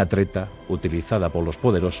simplemente una treta utilizada por los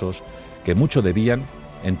poderosos que mucho debían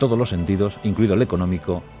en todos los sentidos, incluido el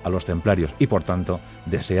económico, a los templarios, y por tanto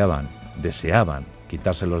deseaban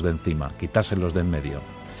quitárselos de encima, quitárselos de en medio.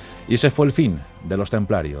 Y ese fue el fin de los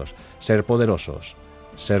templarios: ser poderosos,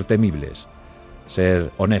 ser temibles,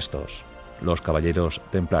 ser honestos. Los caballeros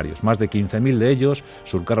templarios, más de 15.000 de ellos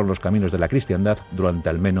surcaron los caminos de la cristiandad durante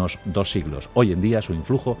al menos 2 siglos. Hoy en día su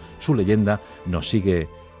influjo, su leyenda, nos sigue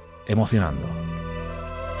emocionando.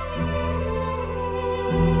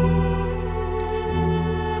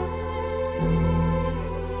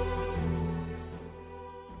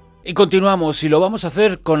 Y continuamos, y lo vamos a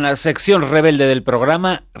hacer con la sección rebelde del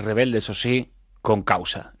programa, rebelde eso sí, con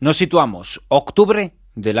causa. Nos situamos, octubre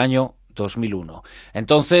del año 2001.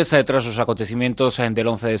 Entonces, tras los acontecimientos del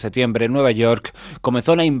 11 de septiembre en Nueva York,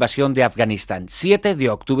 comenzó la invasión de Afganistán, 7 de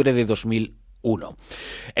octubre de 2001.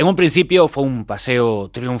 En un principio fue un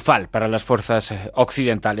paseo triunfal para las fuerzas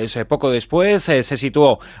occidentales. Poco después se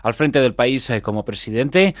situó al frente del país como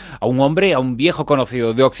presidente a un hombre, a un viejo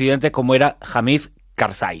conocido de Occidente como era Hamid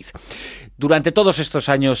Karzai. Durante todos estos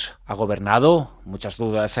años ha gobernado, muchas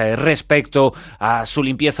dudas respecto a su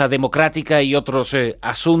limpieza democrática y otros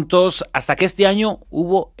asuntos, hasta que este año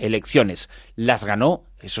hubo elecciones. Las ganó,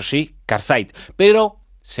 eso sí, Karzai, pero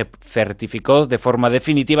se certificó de forma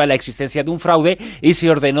definitiva la existencia de un fraude y se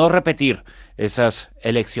ordenó repetir esas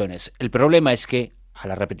elecciones. El problema es que a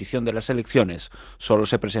la repetición de las elecciones solo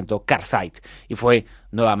se presentó Karzai y fue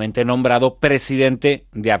nuevamente nombrado presidente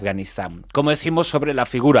de Afganistán. Como decimos, sobre la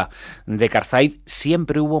figura de Karzai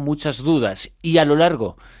siempre hubo muchas dudas, y a lo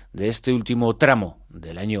largo de este último tramo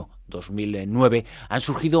del año 2009 han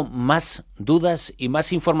surgido más dudas y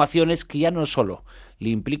más informaciones que ya no solo le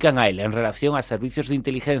implican a él en relación a servicios de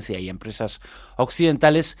inteligencia y empresas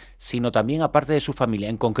occidentales, sino también a parte de su familia,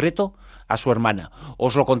 en concreto a su hermana.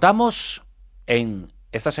 Os lo contamos en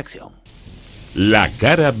esta sección. La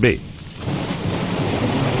cara B.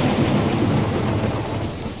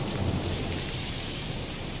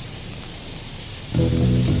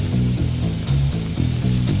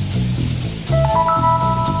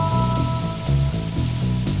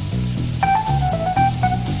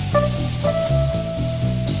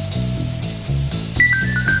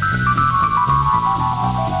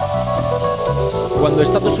 Cuando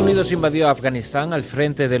Estados Unidos invadió Afganistán, al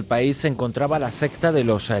frente del país se encontraba la secta de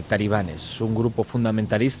los talibanes, un grupo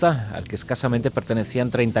fundamentalista al que escasamente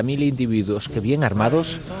pertenecían 30.000 individuos que, bien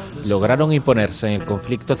armados, lograron imponerse en el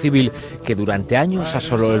conflicto civil que durante años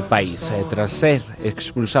asoló el país. Tras ser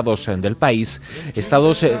expulsados del país,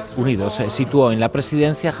 Estados Unidos situó en la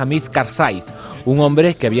presidencia a Hamid Karzai, un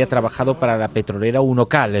hombre que había trabajado para la petrolera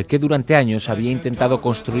Unocal, que durante años había intentado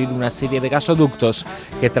construir una serie de gasoductos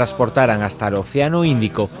que transportaran hasta el Océano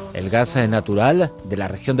Índico el gas natural de la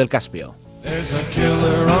región del Caspio.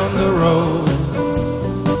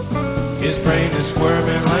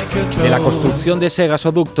 De la construcción de ese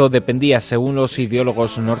gasoducto dependía, según los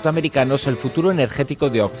ideólogos norteamericanos, el futuro energético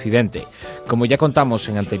de Occidente. Como ya contamos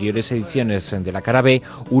en anteriores ediciones de la Cara B,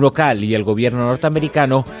 Unocal y el gobierno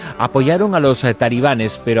norteamericano apoyaron a los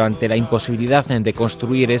talibanes, pero ante la imposibilidad de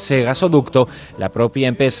construir ese gasoducto, la propia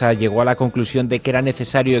empresa llegó a la conclusión de que era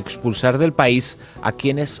necesario expulsar del país a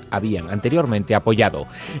quienes habían anteriormente apoyado.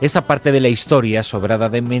 Esta parte de la historia,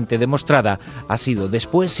 sobradamente demostrada, ha sido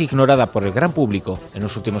después ignorada por el gran público en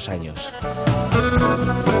los últimos años.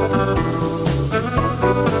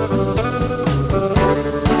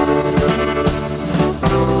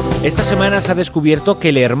 Esta semana se ha descubierto que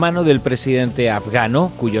el hermano del presidente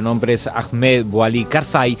afgano, cuyo nombre es Ahmed Bouali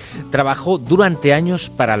Karzai, trabajó durante años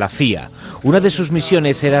para la CIA. Una de sus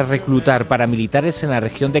misiones era reclutar paramilitares en la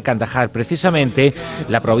región de Kandahar, precisamente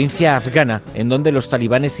la provincia afgana, en donde los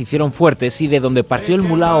talibanes se hicieron fuertes y de donde partió el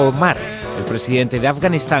mulá Omar, el presidente de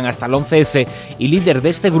Afganistán hasta el 11S y líder de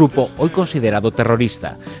este grupo, hoy considerado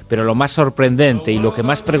terrorista. Pero lo más sorprendente y lo que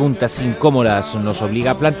más preguntas incómodas nos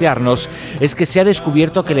obliga a plantearnos es que se ha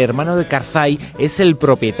descubierto que el hermano de Karzai es el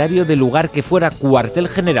propietario del lugar que fuera cuartel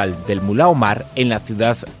general del mulá Omar en la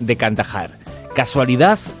ciudad de Kandahar.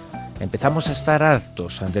 ¿Casualidad? Empezamos a estar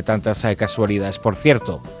hartos ante tantas casualidades. Por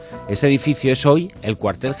cierto, ese edificio es hoy el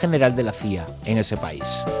cuartel general de la CIA en ese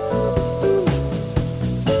país.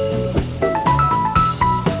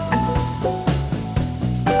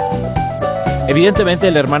 Evidentemente,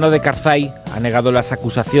 el hermano de Karzai ha negado las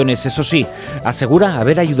acusaciones. Eso sí, asegura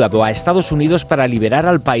haber ayudado a Estados Unidos para liberar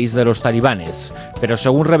al país de los talibanes. Pero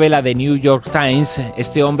según revela The New York Times,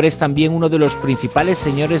 este hombre es también uno de los principales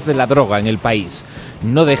señores de la droga en el país.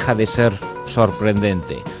 No deja de ser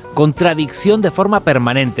sorprendente. Contradicción de forma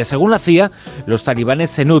permanente. Según la CIA, los talibanes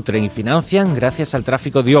se nutren y financian gracias al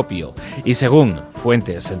tráfico de opio. Y según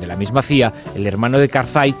fuentes de la misma CIA, el hermano de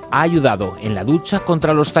Karzai ha ayudado en la lucha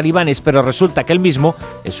contra los talibanes, pero resulta que él mismo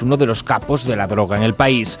es uno de los capos de la droga en el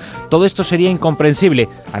país. Todo esto sería incomprensible,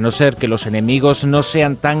 a no ser que los enemigos no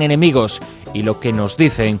sean tan enemigos y lo que nos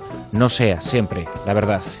dicen no sea siempre la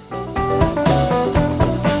verdad.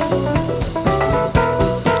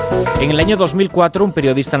 En el año 2004, un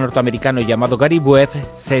periodista norteamericano llamado Gary Webb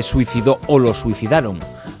se suicidó o lo suicidaron.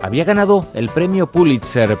 Había ganado el premio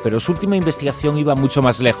Pulitzer, pero su última investigación iba mucho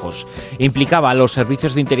más lejos. Implicaba a los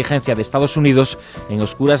servicios de inteligencia de Estados Unidos en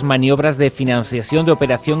oscuras maniobras de financiación de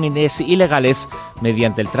operaciones ilegales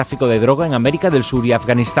mediante el tráfico de droga en América del Sur y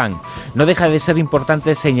Afganistán. No deja de ser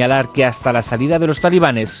importante señalar que hasta la salida de los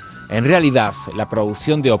talibanes, en realidad, la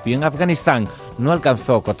producción de opio en Afganistán no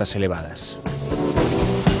alcanzó cotas elevadas.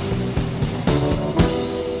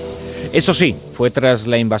 Eso sí, fue tras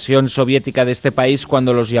la invasión soviética de este país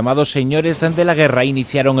cuando los llamados señores de la guerra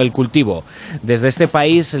iniciaron el cultivo. Desde este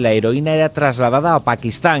país la heroína era trasladada a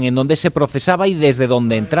Pakistán, en donde se procesaba y desde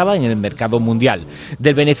donde entraba en el mercado mundial.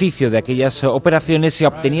 Del beneficio de aquellas operaciones se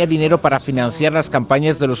obtenía dinero para financiar las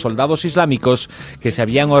campañas de los soldados islámicos que se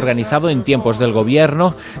habían organizado en tiempos del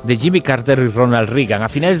gobierno de Jimmy Carter y Ronald Reagan, a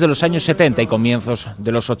finales de los años 70 y comienzos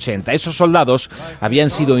de los 80. Esos soldados habían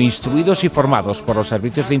sido instruidos y formados por los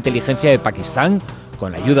servicios de inteligencia de Pakistán,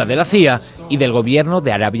 con la ayuda de la CIA y del gobierno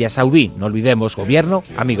de Arabia Saudí. No olvidemos, gobierno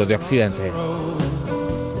amigo de Occidente.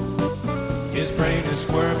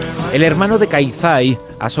 El hermano de Karzai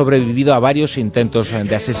ha sobrevivido a varios intentos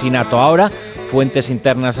de asesinato. Ahora, fuentes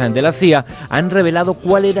internas de la CIA han revelado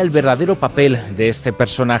cuál era el verdadero papel de este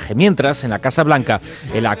personaje. Mientras, en la Casa Blanca,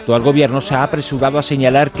 el actual gobierno se ha apresurado a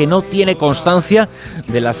señalar que no tiene constancia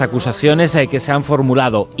de las acusaciones que se han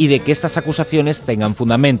formulado y de que estas acusaciones tengan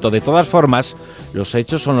fundamento. De todas formas, los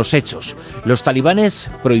hechos son los hechos. Los talibanes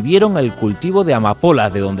prohibieron el cultivo de amapola,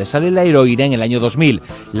 de donde sale la heroína, en el año 2000.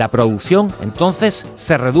 La producción, entonces,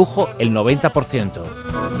 se redujo el 90%.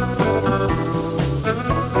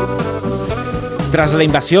 Tras la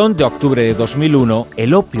invasión de octubre de 2001,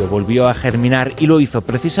 el opio volvió a germinar y lo hizo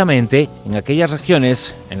precisamente en aquellas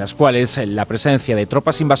regiones en las cuales la presencia de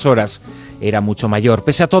tropas invasoras era mucho mayor.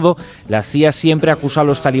 Pese a todo, la CIA siempre acusó a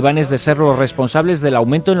los talibanes de ser los responsables del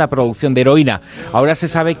aumento en la producción de heroína. Ahora se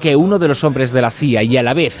sabe que uno de los hombres de la CIA y a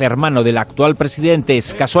la vez hermano del actual presidente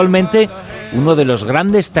es casualmente uno de los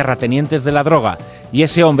grandes terratenientes de la droga. Y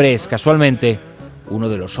ese hombre es casualmente uno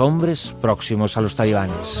de los hombres próximos a los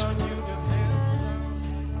talibanes.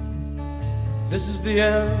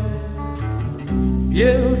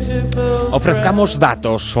 Ofrezcamos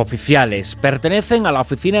datos oficiales. Pertenecen a la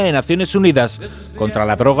Oficina de Naciones Unidas contra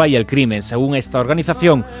la Droga y el Crimen. Según esta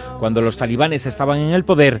organización, cuando los talibanes estaban en el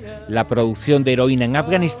poder, la producción de heroína en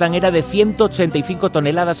Afganistán era de 185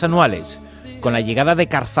 toneladas anuales. Con la llegada de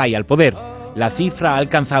Karzai al poder, la cifra ha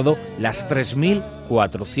alcanzado las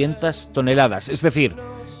 3.400 toneladas, es decir,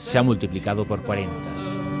 se ha multiplicado por 40.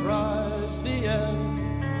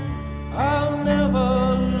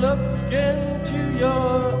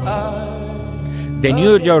 The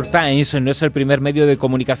New York Times no es el primer medio de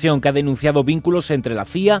comunicación que ha denunciado vínculos entre la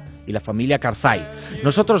CIA y la familia Karzai.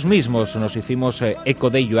 Nosotros mismos nos hicimos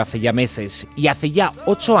eco de ello hace ya meses, y hace ya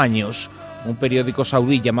 8 años un periódico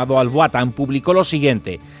saudí llamado Al Watan publicó lo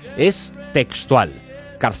siguiente, es textual.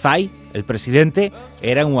 Karzai, el presidente,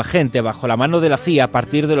 era un agente bajo la mano de la CIA a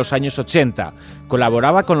partir de los años 80.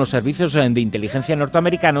 Colaboraba con los servicios de inteligencia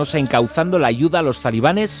norteamericanos encauzando la ayuda a los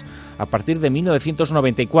talibanes a partir de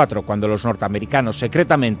 1994, cuando los norteamericanos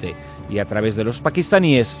secretamente y a través de los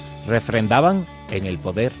pakistaníes refrendaban en el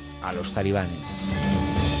poder a los talibanes.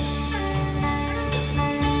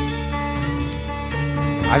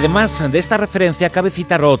 Además de esta referencia cabe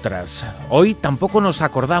citar otras. Hoy tampoco nos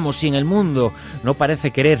acordamos, y en el mundo no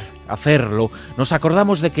parece querer hacerlo, nos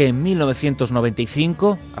acordamos de que en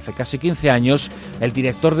 1995, hace casi 15 años, el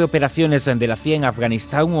director de operaciones de la CIA en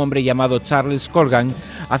Afganistán, un hombre llamado Charles Corgan,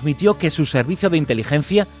 admitió que su servicio de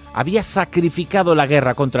inteligencia había sacrificado la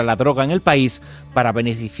guerra contra la droga en el país para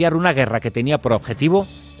beneficiar una guerra que tenía por objetivo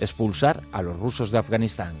expulsar a los rusos de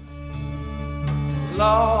Afganistán.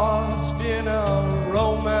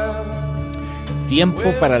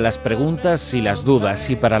 Tiempo para las preguntas y las dudas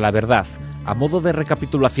y para la verdad. A modo de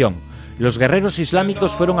recapitulación, los guerreros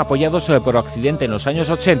islámicos fueron apoyados por Occidente en los años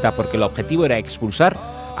 80 porque el objetivo era expulsar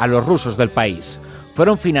a los rusos del país.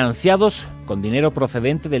 Fueron financiados con dinero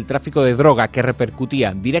procedente del tráfico de droga que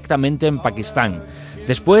repercutía directamente en Pakistán.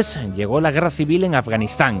 Después llegó la guerra civil en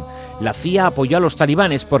Afganistán. La CIA apoyó a los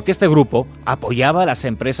talibanes porque este grupo apoyaba a las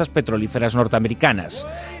empresas petrolíferas norteamericanas.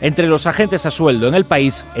 Entre los agentes a sueldo en el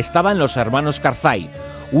país estaban los hermanos Karzai.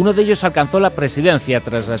 Uno de ellos alcanzó la presidencia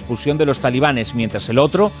tras la expulsión de los talibanes, mientras el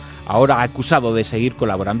otro, ahora acusado de seguir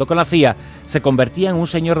colaborando con la CIA, se convertía en un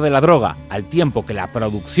señor de la droga, al tiempo que la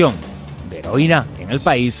producción de heroína en el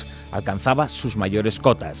país alcanzaba sus mayores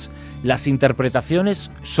cotas. Las interpretaciones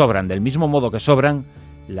sobran del mismo modo que sobran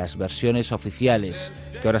las versiones oficiales,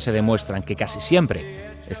 que ahora se demuestran que casi siempre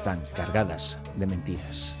están cargadas de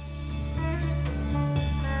mentiras.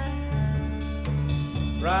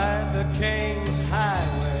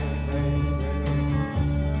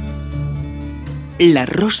 La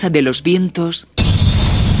rosa de los vientos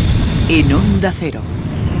en Onda Cero.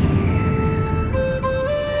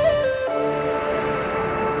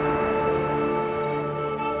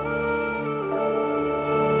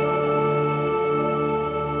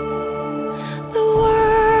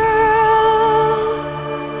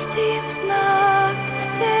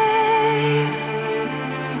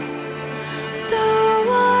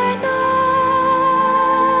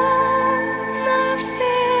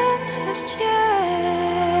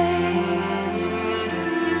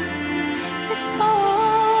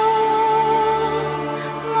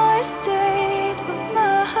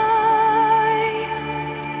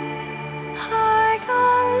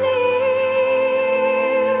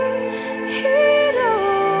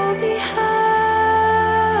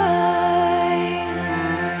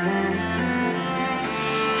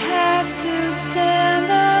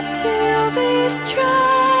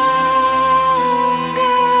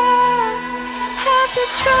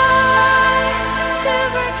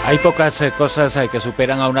 Hay pocas cosas que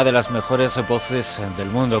superan a una de las mejores voces del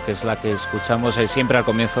mundo, que es la que escuchamos siempre al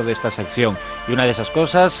comienzo de esta sección. Y una de esas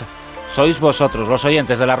cosas sois vosotros, los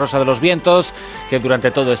oyentes de La Rosa de los Vientos, que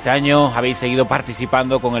durante todo este año habéis seguido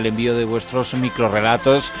participando con el envío de vuestros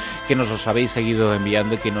microrrelatos, que nos los habéis seguido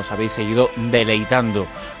enviando y que nos habéis seguido deleitando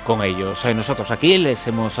con ellos. Nosotros aquí les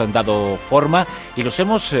hemos dado forma y los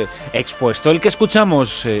hemos expuesto. El que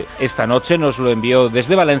escuchamos esta noche nos lo envió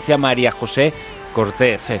desde Valencia María José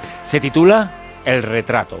Cortés. Se titula El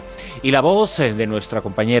retrato. Y la voz de nuestra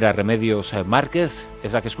compañera Remedios Márquez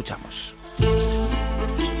es la que escuchamos.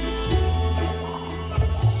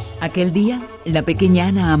 Aquel día, la pequeña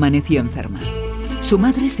Ana amaneció enferma. Su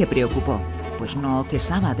madre se preocupó, pues no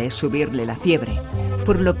cesaba de subirle la fiebre,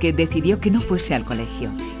 por lo que decidió que no fuese al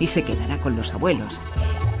colegio y se quedara con los abuelos.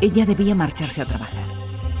 Ella debía marcharse a trabajar.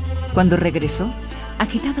 Cuando regresó,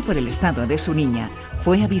 agitada por el estado de su niña,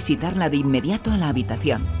 fue a visitarla de inmediato a la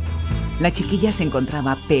habitación. La chiquilla se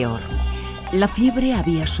encontraba peor. La fiebre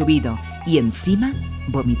había subido y encima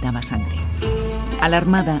vomitaba sangre.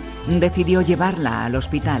 Alarmada, decidió llevarla al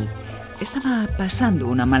hospital. Estaba pasando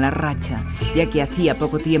una mala racha, ya que hacía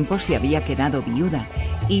poco tiempo se había quedado viuda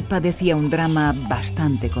y padecía un drama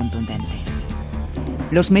bastante contundente.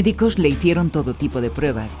 Los médicos le hicieron todo tipo de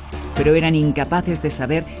pruebas, pero eran incapaces de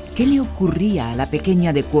saber qué le ocurría a la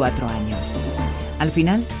pequeña de 4 años. Al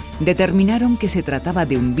final, Determinaron que se trataba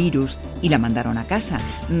de un virus y la mandaron a casa,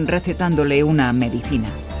 recetándole una medicina.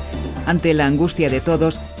 Ante la angustia de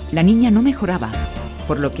todos, la niña no mejoraba,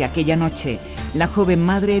 por lo que aquella noche la joven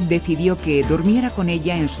madre decidió que durmiera con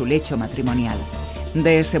ella en su lecho matrimonial.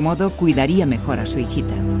 De ese modo cuidaría mejor a su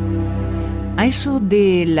hijita. A eso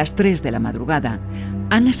de las 3 de la madrugada,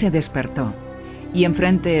 Ana se despertó y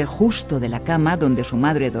enfrente justo de la cama donde su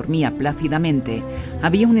madre dormía plácidamente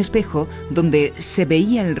había un espejo donde se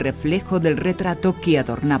veía el reflejo del retrato que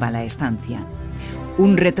adornaba la estancia.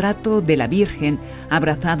 Un retrato de la Virgen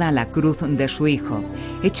abrazada a la cruz de su hijo,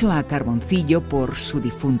 hecho a carboncillo por su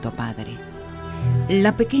difunto padre.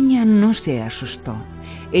 La pequeña no se asustó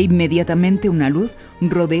e inmediatamente una luz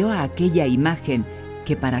rodeó a aquella imagen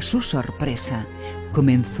que, para su sorpresa,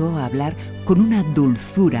 comenzó a hablar con una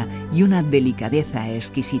dulzura y una delicadeza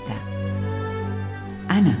exquisita.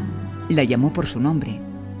 Ana la llamó por su nombre.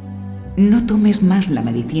 No tomes más la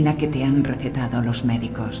medicina que te han recetado los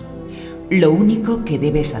médicos. Lo único que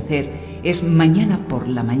debes hacer es mañana por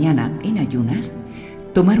la mañana, en ayunas,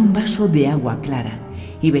 tomar un vaso de agua clara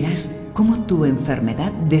y verás cómo tu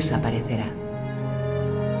enfermedad desaparecerá.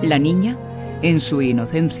 La niña, en su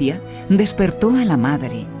inocencia, despertó a la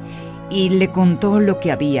madre y le contó lo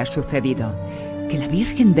que había sucedido, que la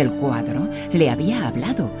Virgen del cuadro le había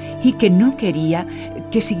hablado y que no quería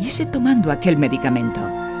que siguiese tomando aquel medicamento.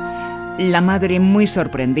 La madre, muy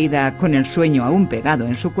sorprendida con el sueño aún pegado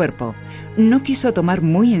en su cuerpo, no quiso tomar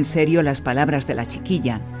muy en serio las palabras de la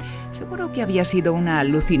chiquilla. Seguro que había sido una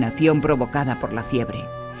alucinación provocada por la fiebre.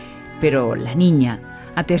 Pero la niña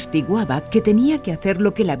atestiguaba que tenía que hacer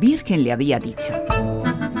lo que la Virgen le había dicho.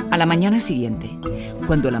 A la mañana siguiente,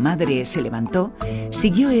 cuando la madre se levantó,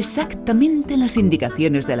 siguió exactamente las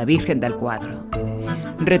indicaciones de la Virgen del cuadro.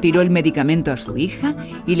 Retiró el medicamento a su hija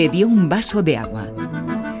y le dio un vaso de agua.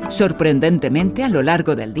 Sorprendentemente, a lo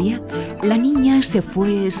largo del día, la niña se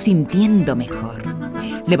fue sintiendo mejor.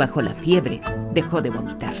 Le bajó la fiebre, dejó de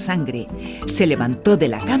vomitar sangre, se levantó de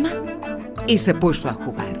la cama y se puso a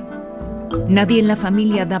jugar. Nadie en la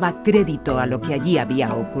familia daba crédito a lo que allí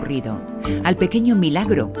había ocurrido, al pequeño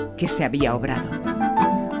milagro que se había obrado.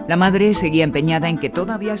 La madre seguía empeñada en que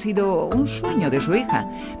todo había sido un sueño de su hija,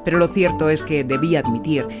 pero lo cierto es que debía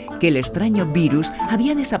admitir que el extraño virus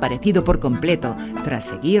había desaparecido por completo tras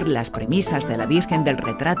seguir las premisas de la Virgen del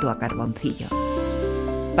retrato a carboncillo.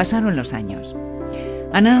 Pasaron los años.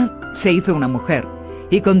 Ana se hizo una mujer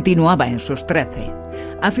y continuaba en sus 13,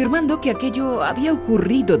 afirmando que aquello había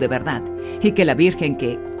ocurrido de verdad y que la Virgen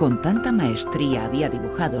que con tanta maestría había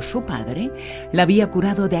dibujado su padre la había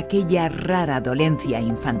curado de aquella rara dolencia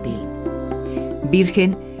infantil.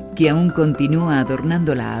 Virgen que aún continúa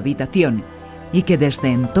adornando la habitación y que desde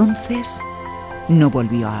entonces no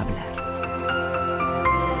volvió a hablar.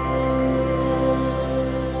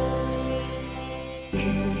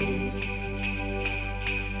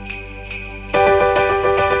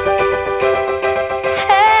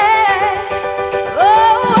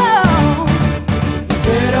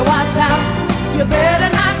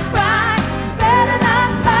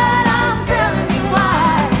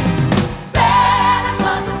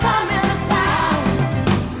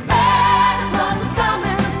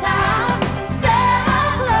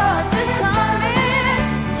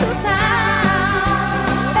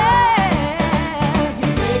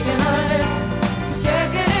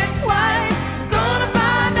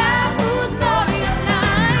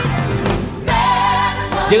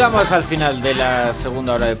 Llegamos al final de la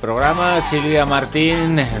segunda hora del programa. Silvia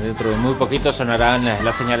Martín, dentro de muy poquito sonarán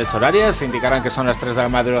las señales horarias, indicarán que son las 3 de la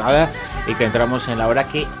madrugada y que entramos en la hora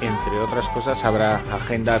que, entre otras cosas, habrá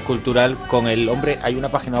agenda cultural con el hombre. Hay una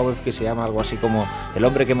página web que se llama algo así como El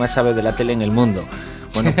hombre que más sabe de la tele en el mundo.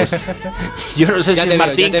 Bueno, pues yo no sé si es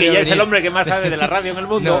Martín, que ya es el hombre que más sabe de la radio en el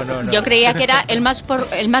mundo. No. Yo creía que era el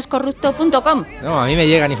máscorrupto.com. No, a mí me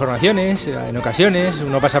llegan informaciones, en ocasiones,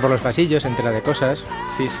 uno pasa por los pasillos, se entera de cosas.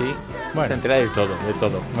 Sí, bueno. Se entera de todo.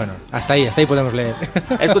 Bueno, hasta ahí podemos leer.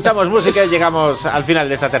 Escuchamos música y llegamos al final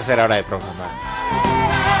de esta tercera hora de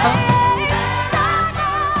programa.